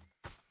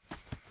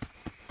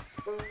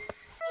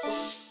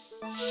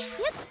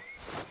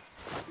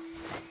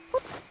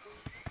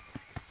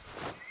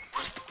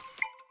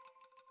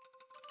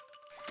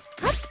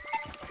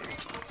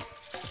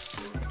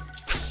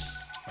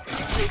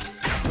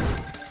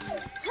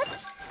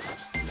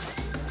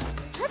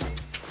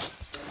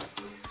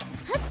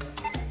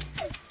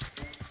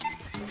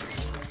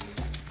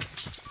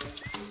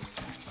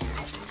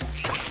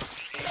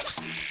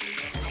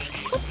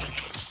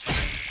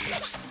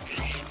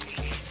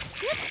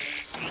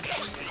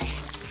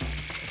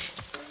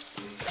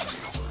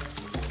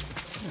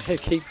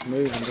 It keeps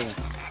moving, doesn't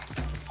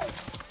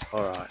it?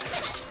 Alright.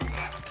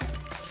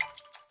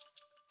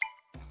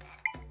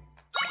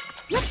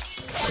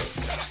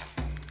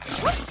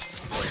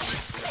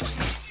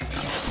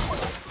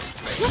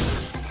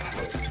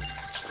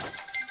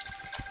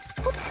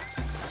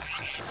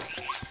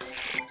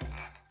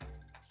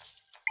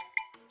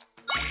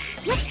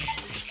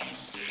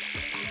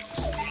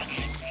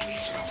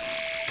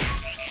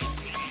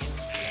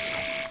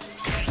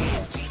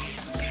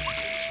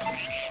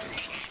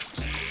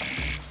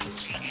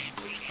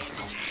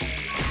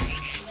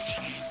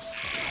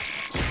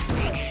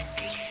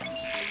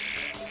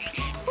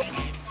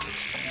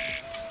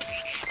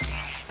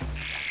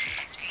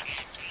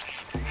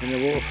 In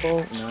the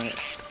waterfall? No.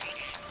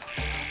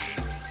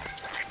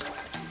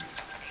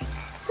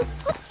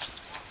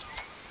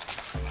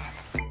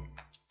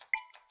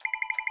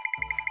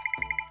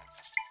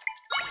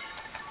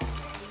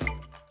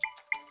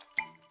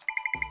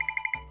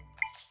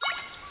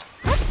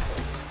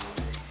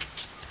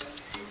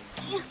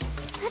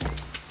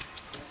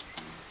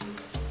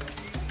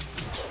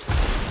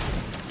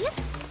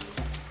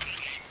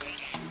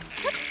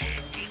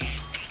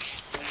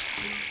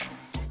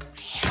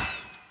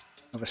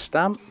 Have a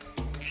stamp.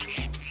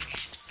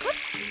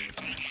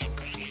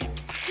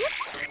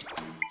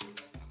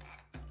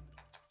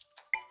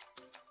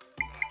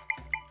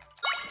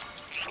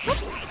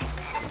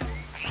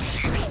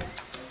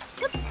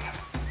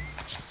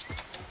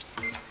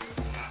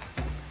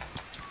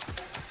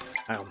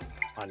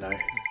 I know,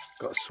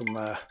 got some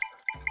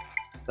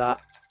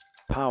that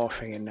power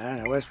thing in there.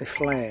 Now, where's my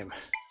flame?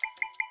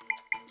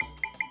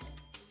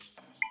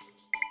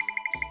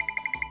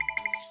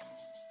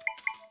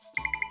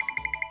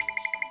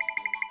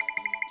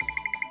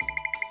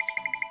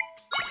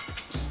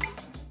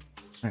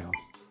 Hang on.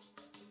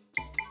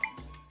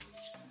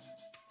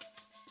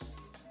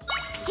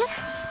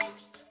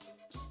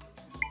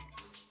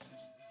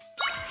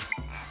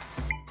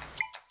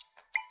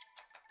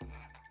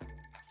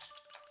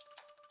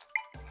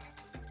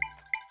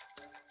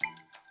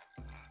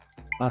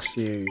 Last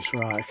use,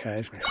 right, okay,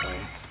 here's my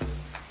flame.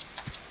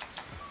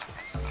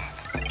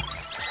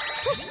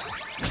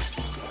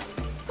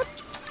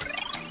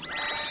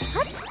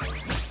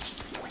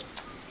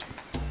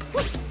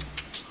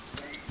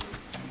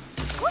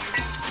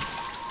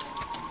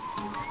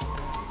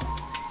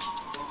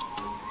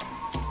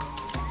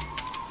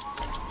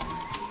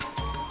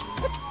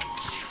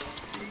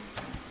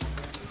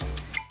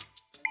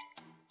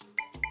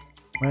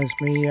 Where's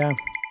me,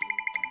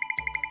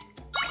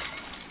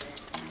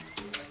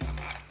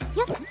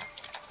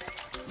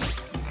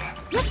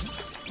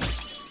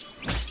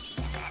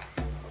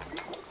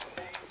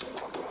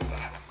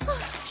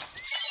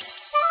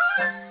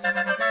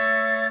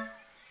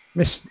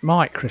 Miss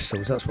Mite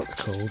crystals, that's what they're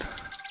called.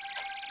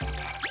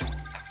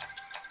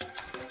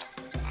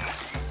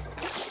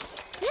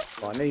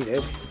 What I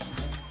needed.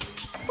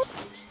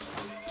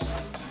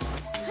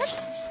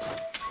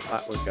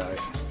 That would go.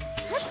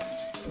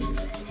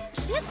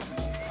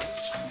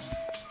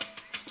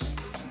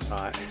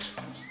 Right,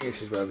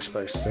 this is where we're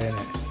supposed to be, isn't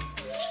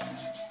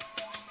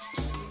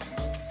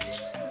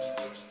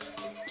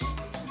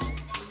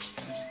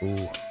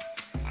it? Ooh.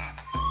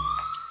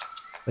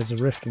 There's a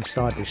rift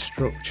inside this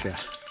structure.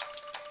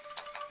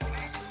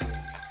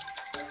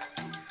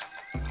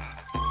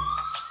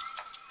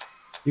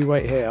 You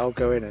wait here, I'll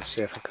go in and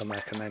see if I can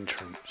make an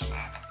entrance.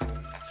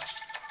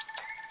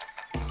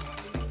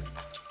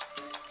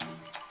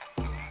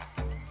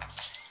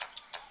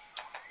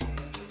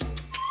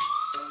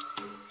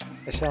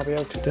 Yes, I'll be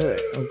able to do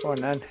it. Oh, go on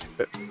then.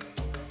 But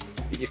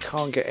you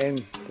can't get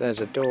in.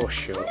 There's a door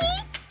shut.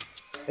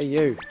 Hey,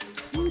 you.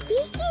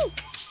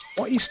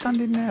 What are you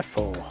standing there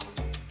for?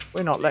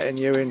 We're not letting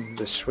you in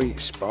the sweet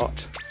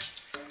spot.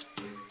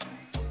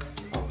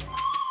 Oh.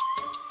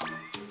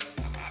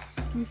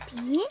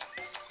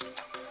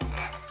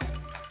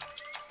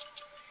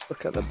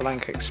 Look at the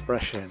blank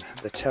expression,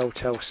 the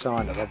telltale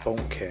sign of a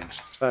bunkin.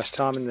 First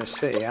time in the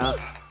city, huh?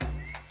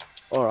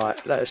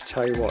 Alright, let us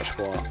tell you what's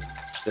what.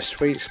 The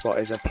sweet spot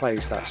is a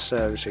place that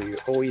serves you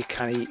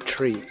all-you-can-eat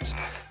treats,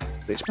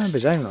 but it's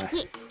members only.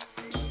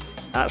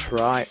 That's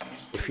right.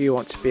 If you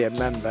want to be a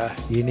member,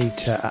 you need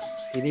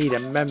a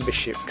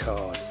membership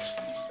card.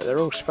 But they're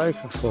all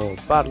spoken for.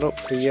 Bad luck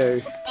for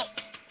you.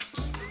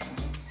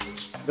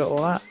 Got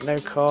all that? No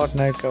card,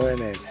 no going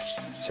in.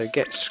 So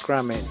get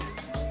scramming.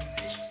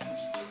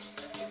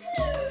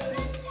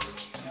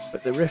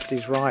 But the rift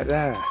is right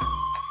there.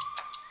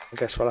 I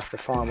guess we'll have to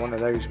find one of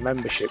those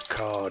membership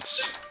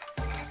cards.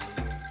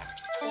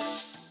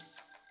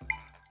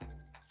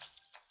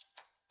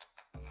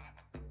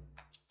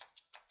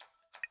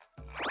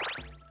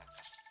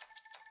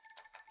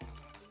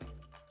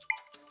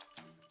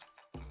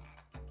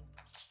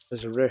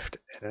 There's a rift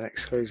in an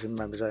exclusive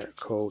members area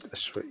called the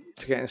Suite.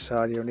 To get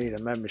inside, you'll need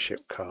a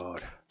membership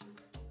card.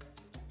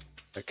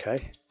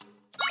 Okay.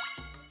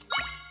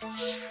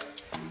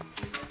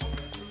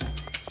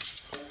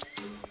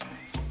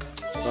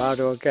 So how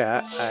do I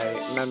get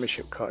a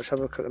membership card? Let's have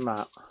a look at the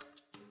map.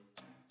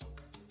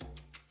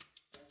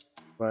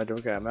 Where do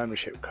I get a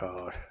membership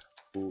card?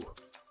 Ooh.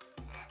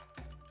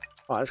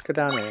 Right, let's go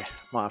down here.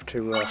 Might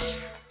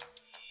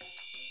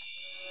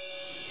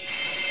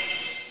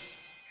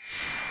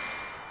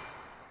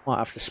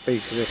have to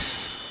speak to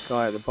this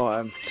guy at the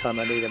bottom, tell him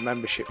I need a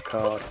membership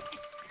card.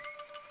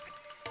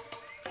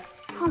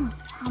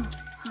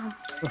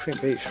 Nothing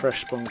beats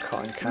fresh spun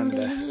cotton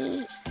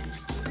candy.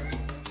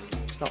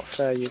 It's not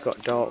fair you've got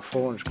dark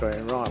thorns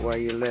growing right where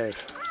you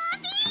live.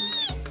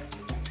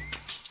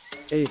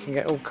 Yeah, you can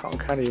get all cotton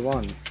candy you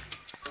want.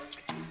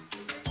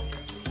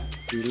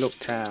 You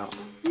looked out.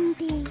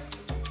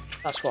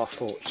 That's what I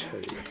thought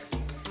too.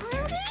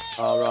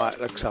 Alright,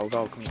 looks like we're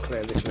going to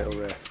clear this little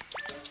rift.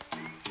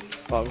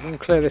 Right, we're going to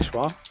clear this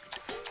one.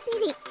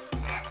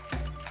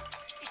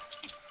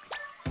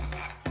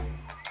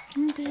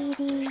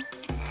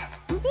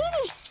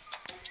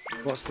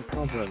 What's the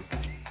problem?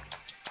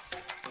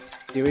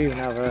 You even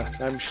have a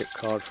membership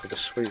card for the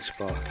sweet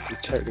spot. You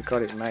totally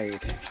got it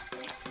made.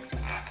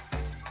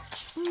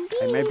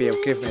 And maybe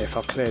he'll give me if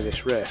I clear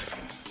this rift.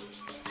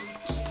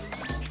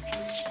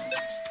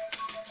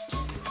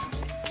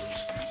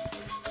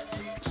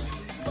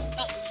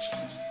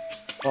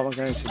 What am I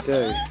going to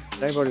do?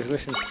 Nobody's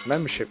listening to the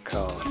membership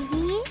card.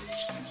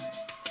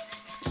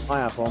 I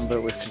have one,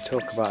 but we can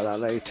talk about that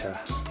later.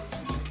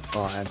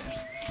 Fine.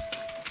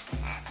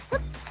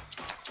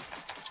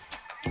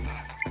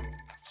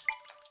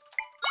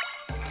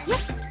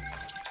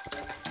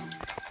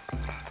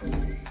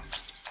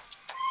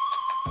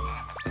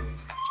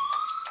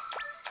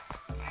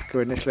 Let's go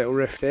in this little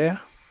rift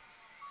here.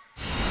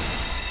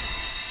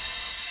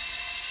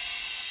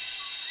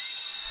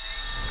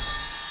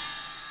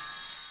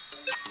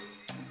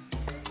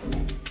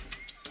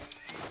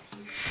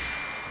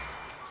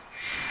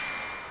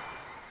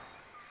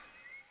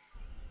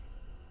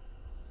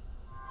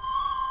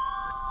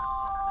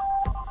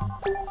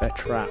 They're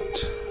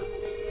trapped.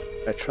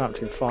 They're trapped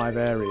in 5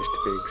 areas to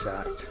be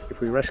exact.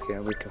 If we rescue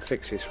them, we can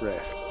fix this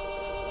rift.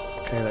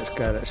 Okay, let's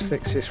go. Let's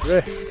fix this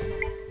rift.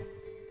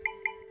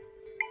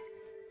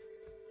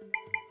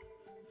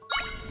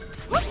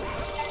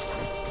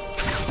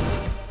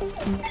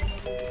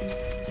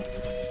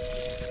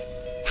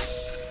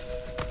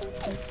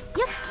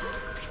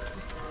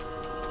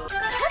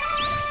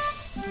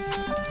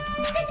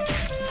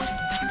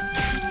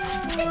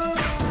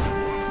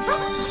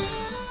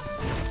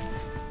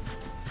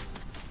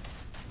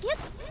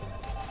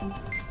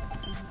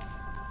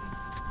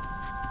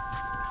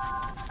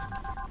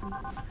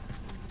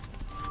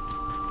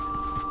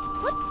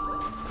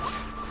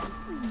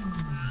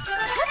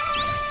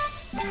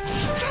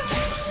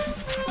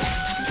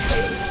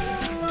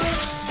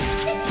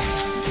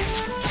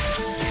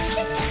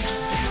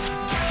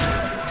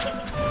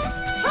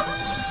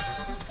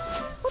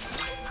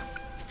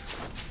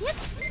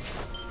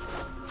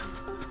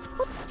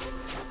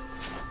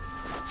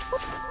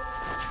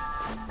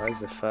 There's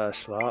the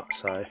first lot,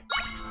 so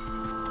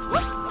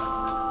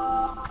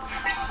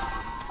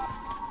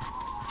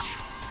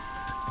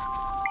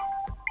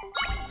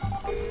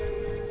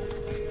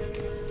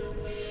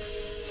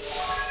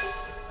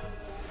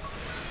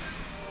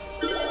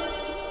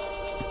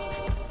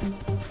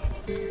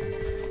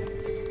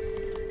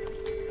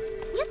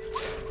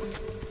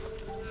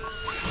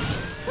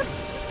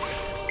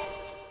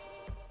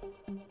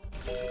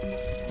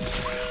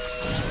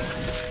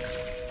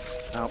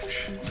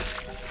ouch.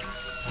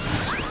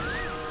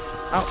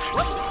 Ouch.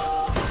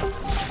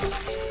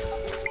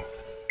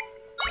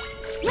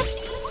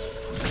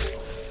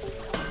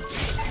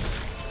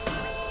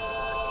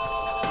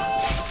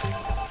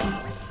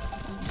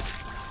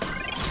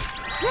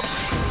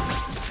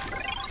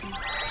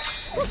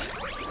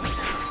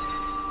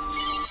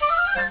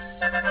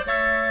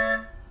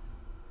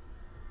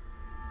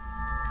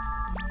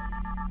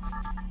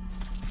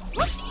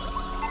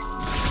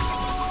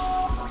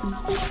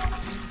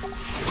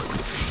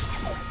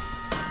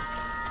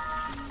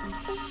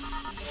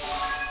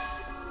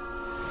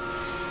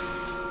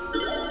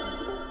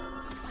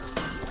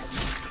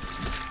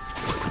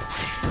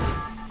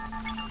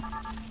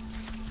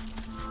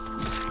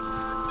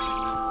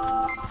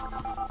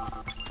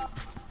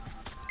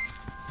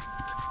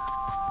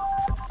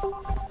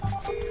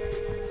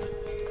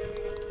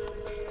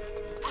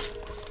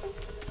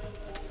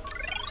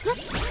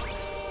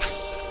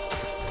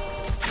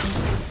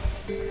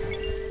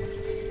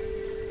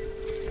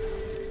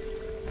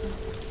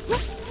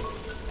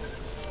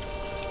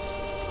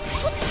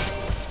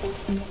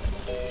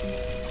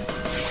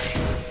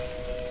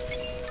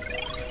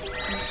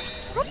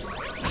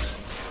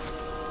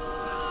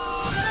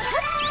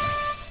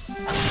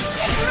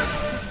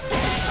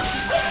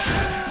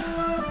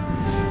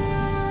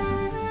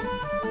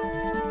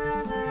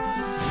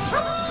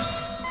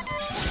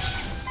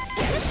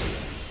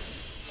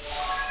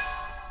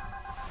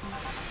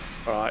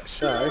 Right,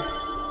 so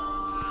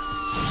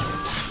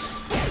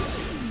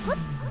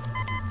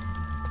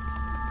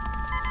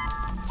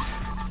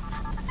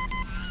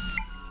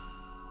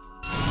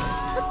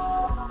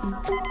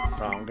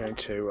I'm going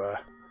to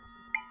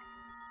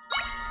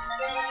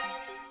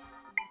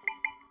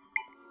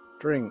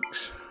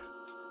Drinks.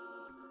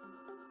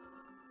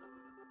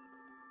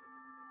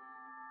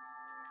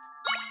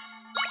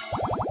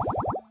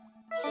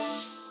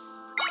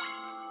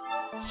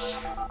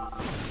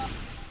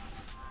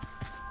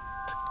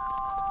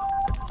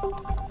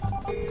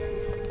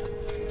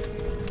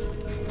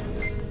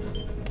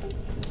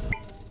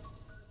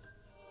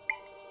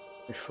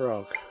 The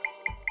frog.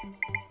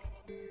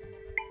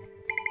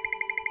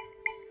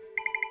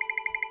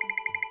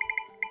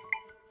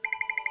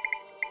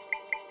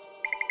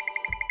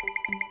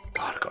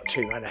 God, I've got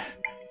too many.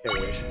 Here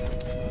he is.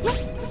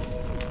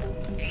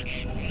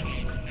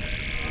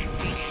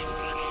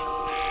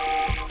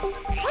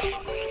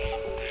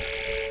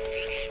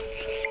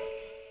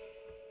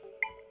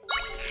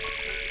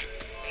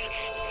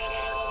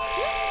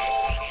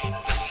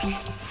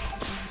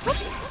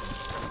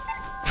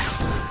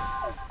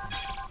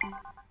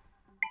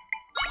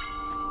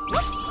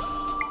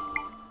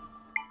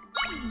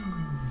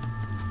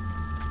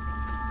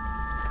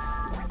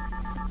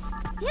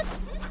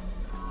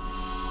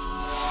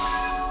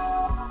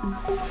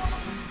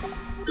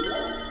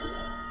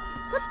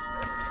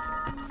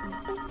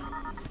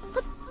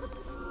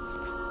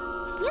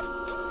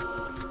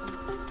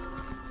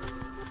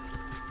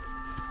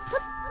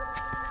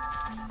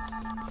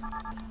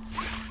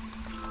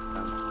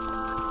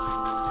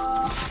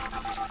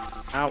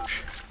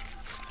 Ouch.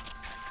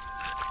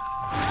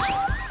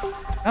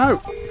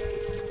 No!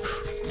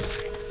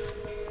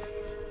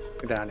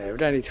 Go down here, we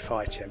don't need to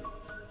fight him.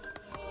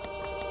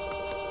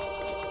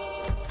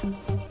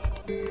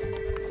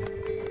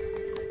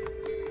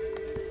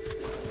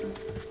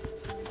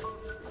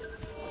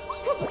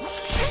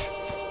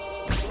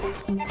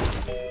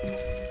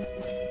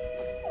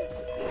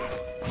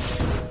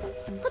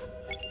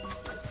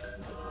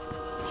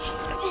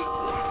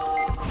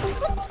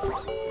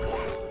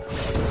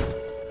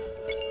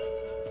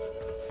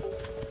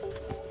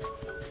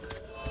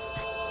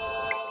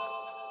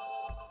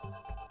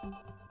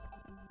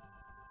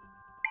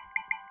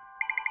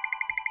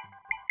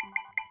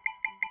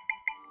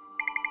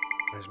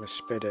 Where's my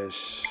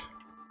spitters?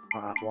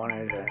 Not that one,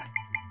 is it?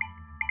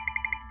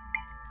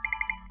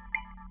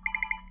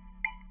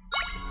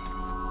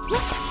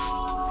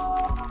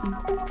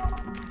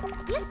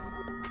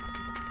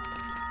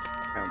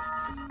 Come.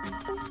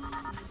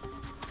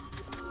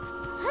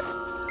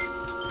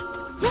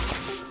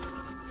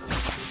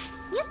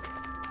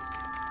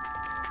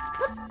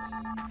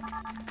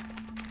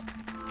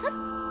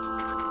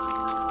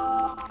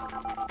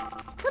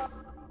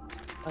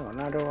 Hang on,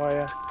 how do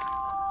I...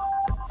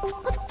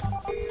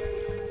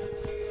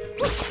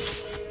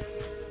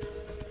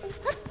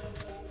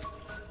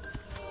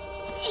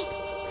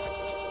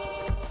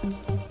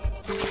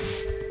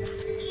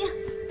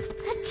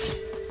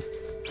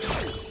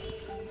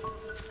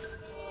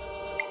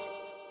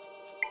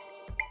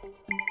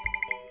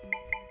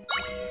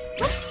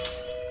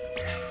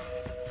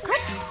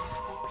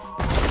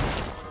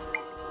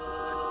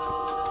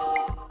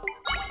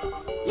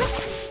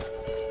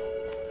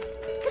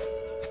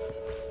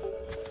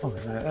 Oh,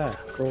 right there,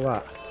 for all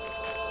that.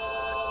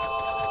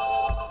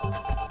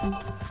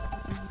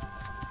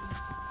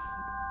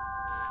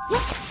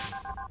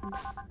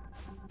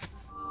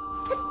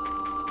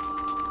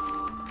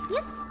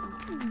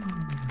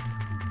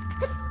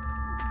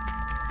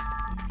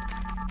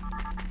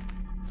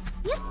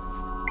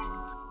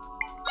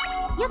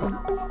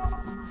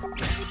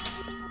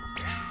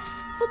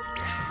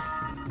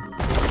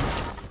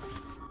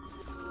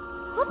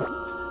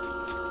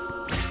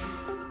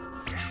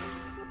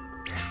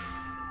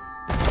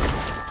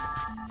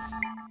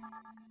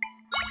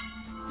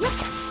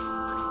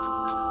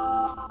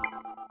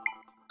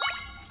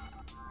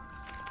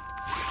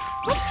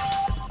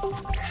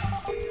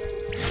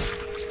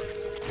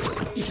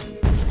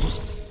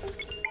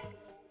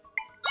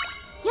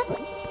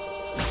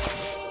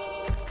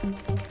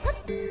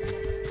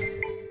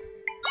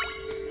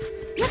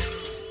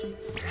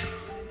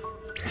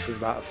 This is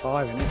about a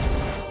 5, isn't it?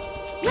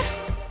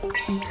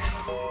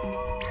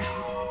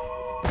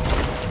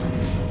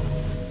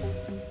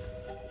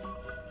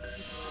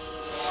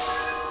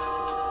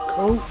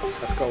 Cool,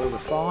 that's got all the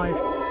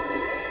 5.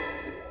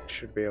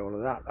 Should be all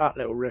of that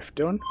little rift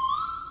done.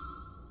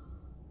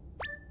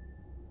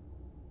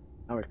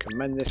 Now we can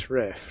mend this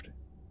rift.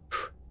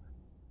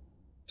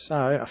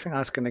 So I think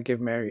that's going to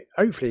give me,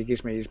 hopefully it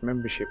gives me his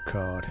membership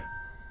card.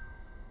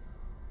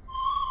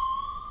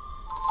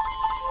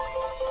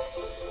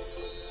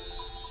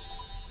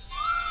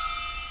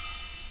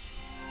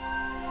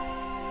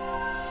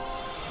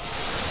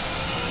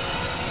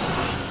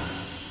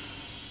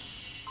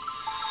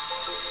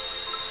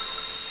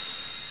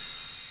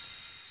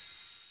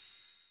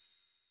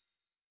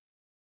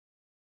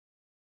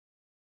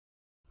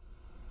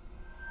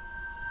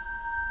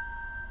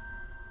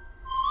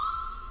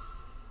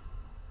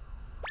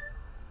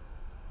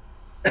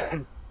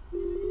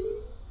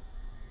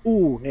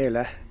 Ooh,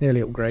 nearly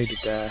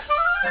upgraded there.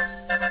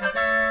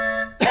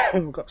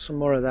 We've got some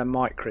more of their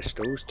might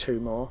crystals, 2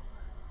 more.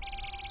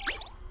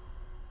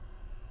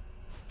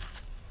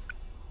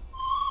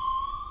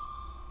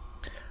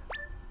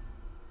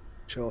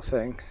 Sure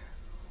thing.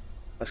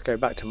 Let's go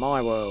back to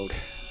my world.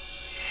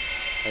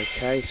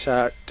 Okay,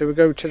 so do we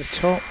go to the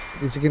top?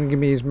 Is he going to give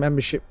me his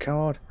membership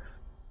card?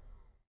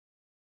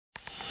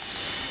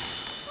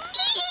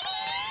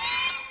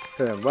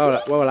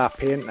 Well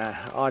happy, isn't there?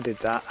 I did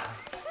that.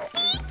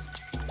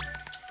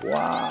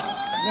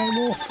 Wow, no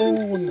more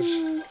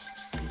thorns.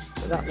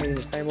 But that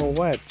means no more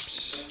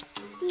webs.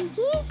 You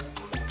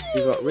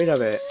got rid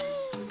of it.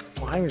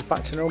 My aim is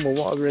back to normal.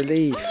 What a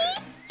relief.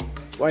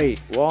 Wait,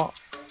 what?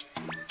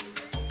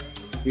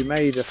 You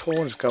made the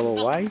thorns go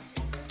away?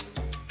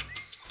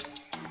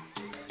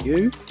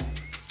 You?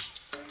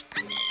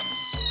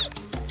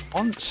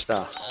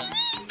 Monster.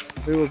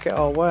 We will get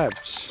our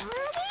webs.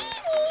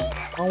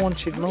 I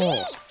wanted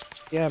more.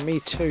 Yeah, me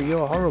too.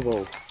 You're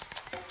horrible.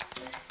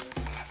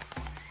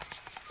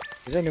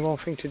 There's only one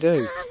thing to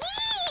do.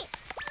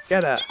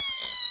 Get her.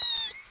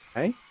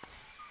 Hey?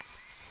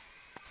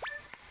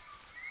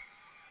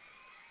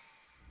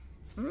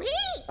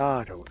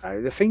 I don't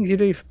know. The things you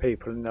do for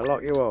people and they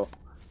lock you up.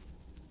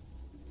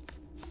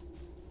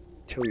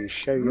 Till you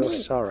show your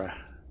sorrow.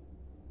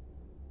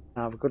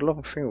 Now have a good look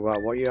and think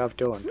about what you have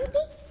done.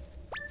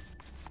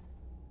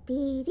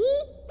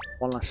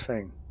 One last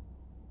thing.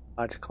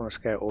 I had to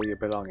confiscate all your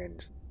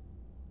belongings.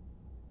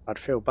 I'd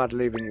feel bad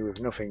leaving you with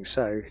nothing,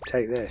 so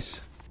take this.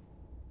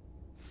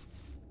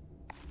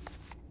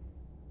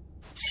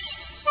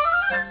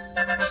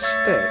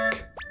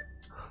 Stick?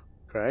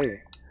 Great.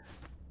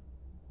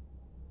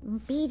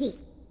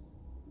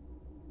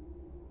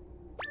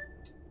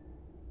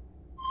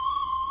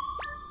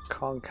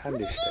 Cotton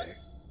candy stick.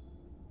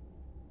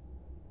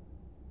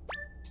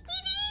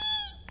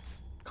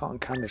 Cotton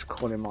candy's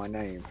calling my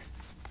name.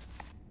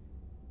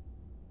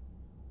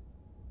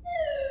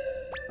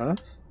 Huh?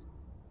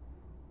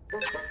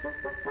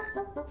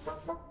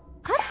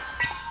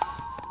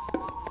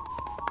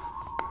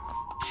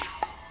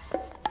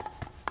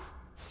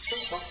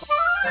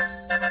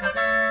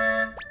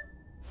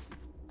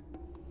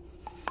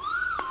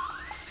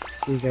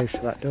 He goes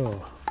to that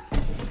door.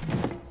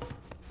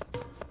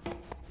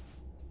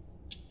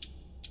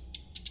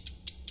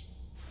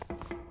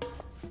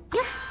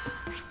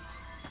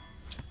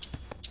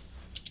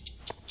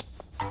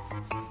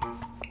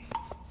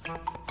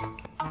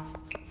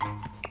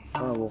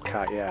 I want to walk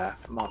out, yeah,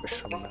 it might be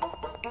somewhere.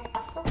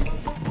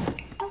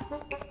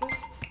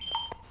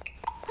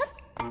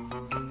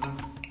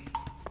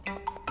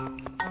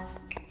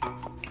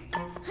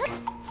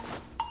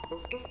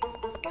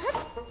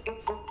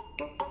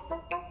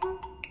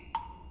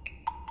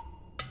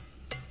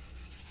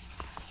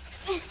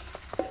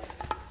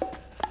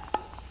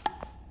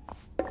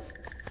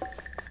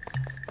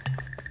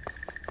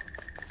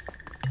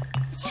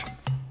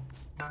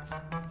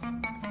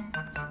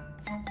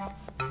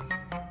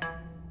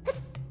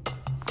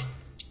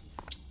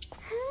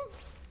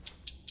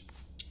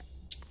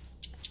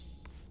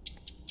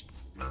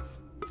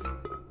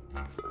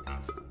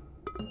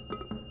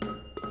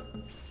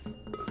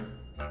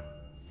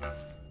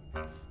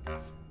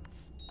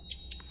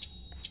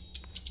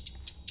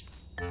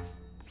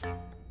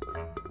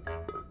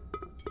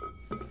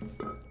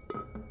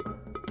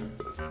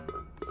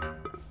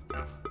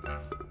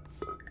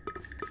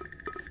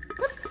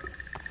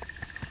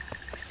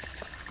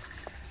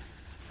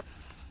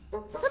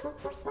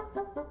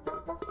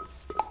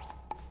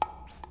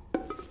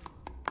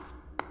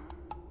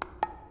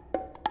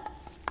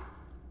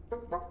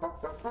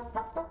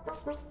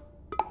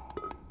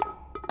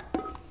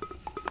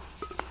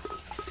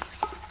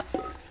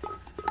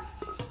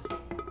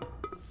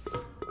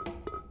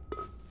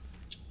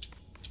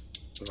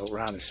 Look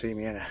round and see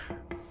me in it.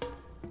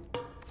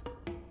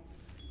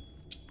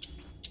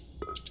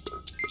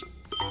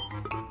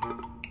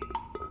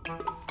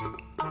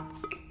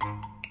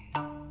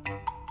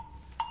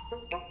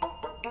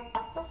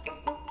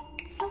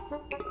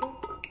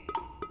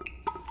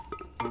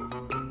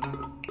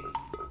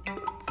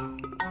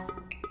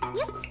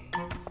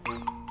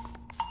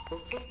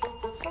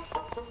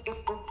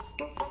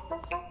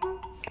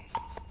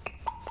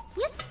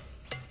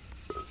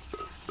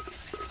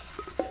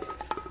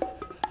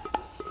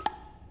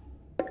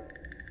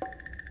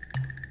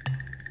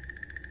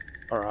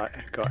 Alright,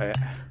 got it.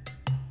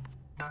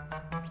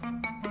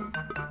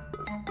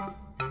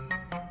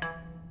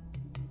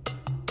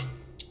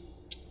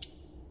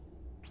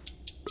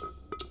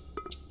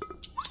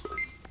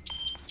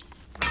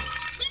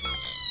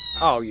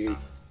 Oh, you.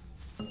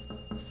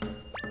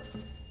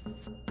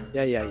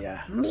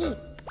 Yeah.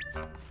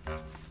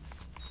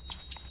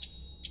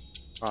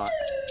 Right.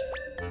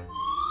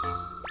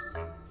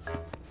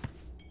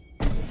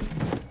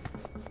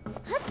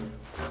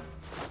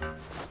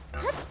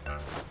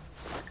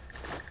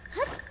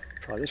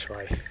 Try this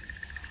way.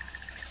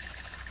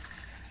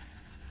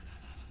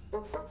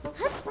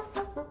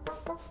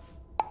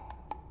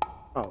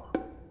 Oh.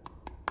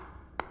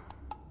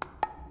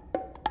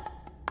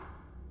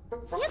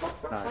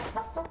 No.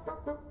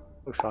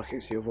 Looks like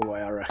it's the other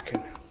way, I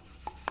reckon.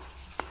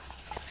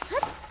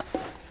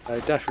 So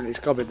definitely it's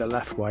got to be the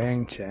left way,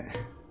 ain't it?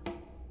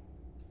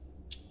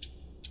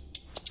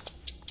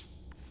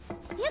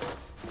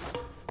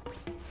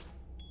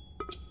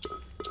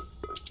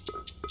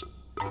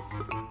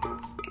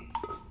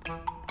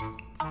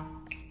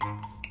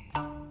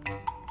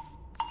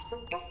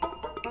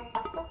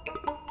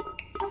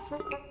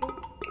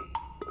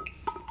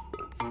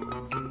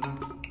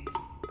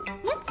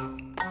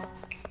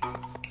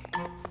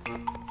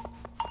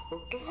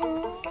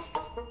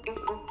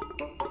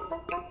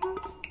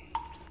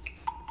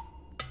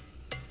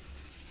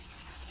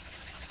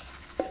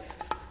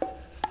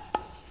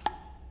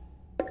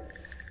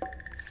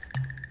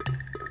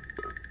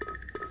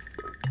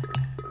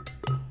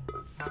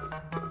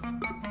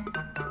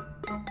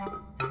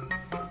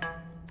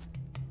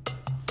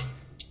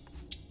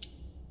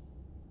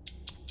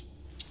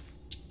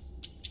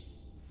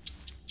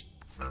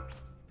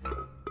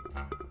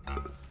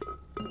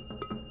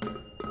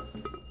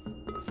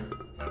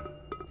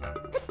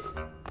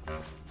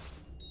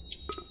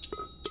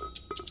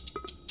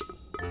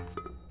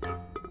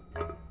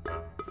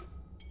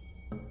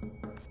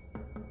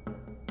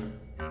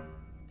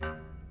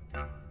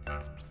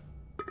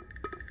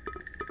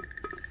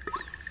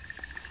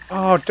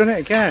 Oh, I've done it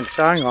again.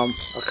 So hang on,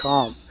 I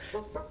can't.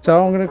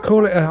 So I'm going to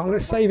call it. I'm going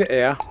to save it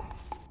here.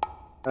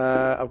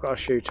 I've got to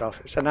shoot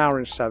off. It's 1 hour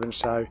and 7,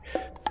 so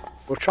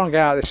we'll try and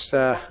get out of this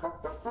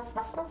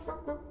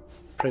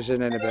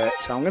prison in a bit.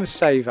 So I'm going to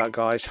save that,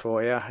 guys,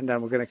 for you, and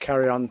then we're going to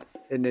carry on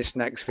in this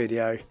next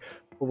video.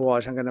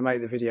 Otherwise, I'm going to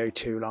make the video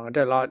too long. I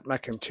don't like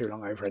making them too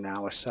long, over 1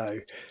 hour. So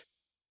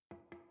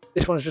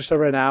this one's just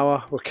over 1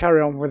 hour. We'll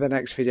carry on with the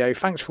next video.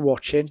 Thanks for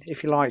watching.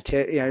 If you liked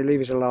it,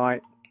 leave us a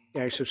like.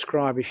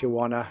 Subscribe if you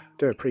wanna.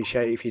 Do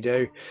appreciate it if you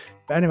do.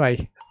 But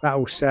anyway, that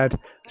all said,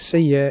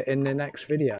 see you in the next video.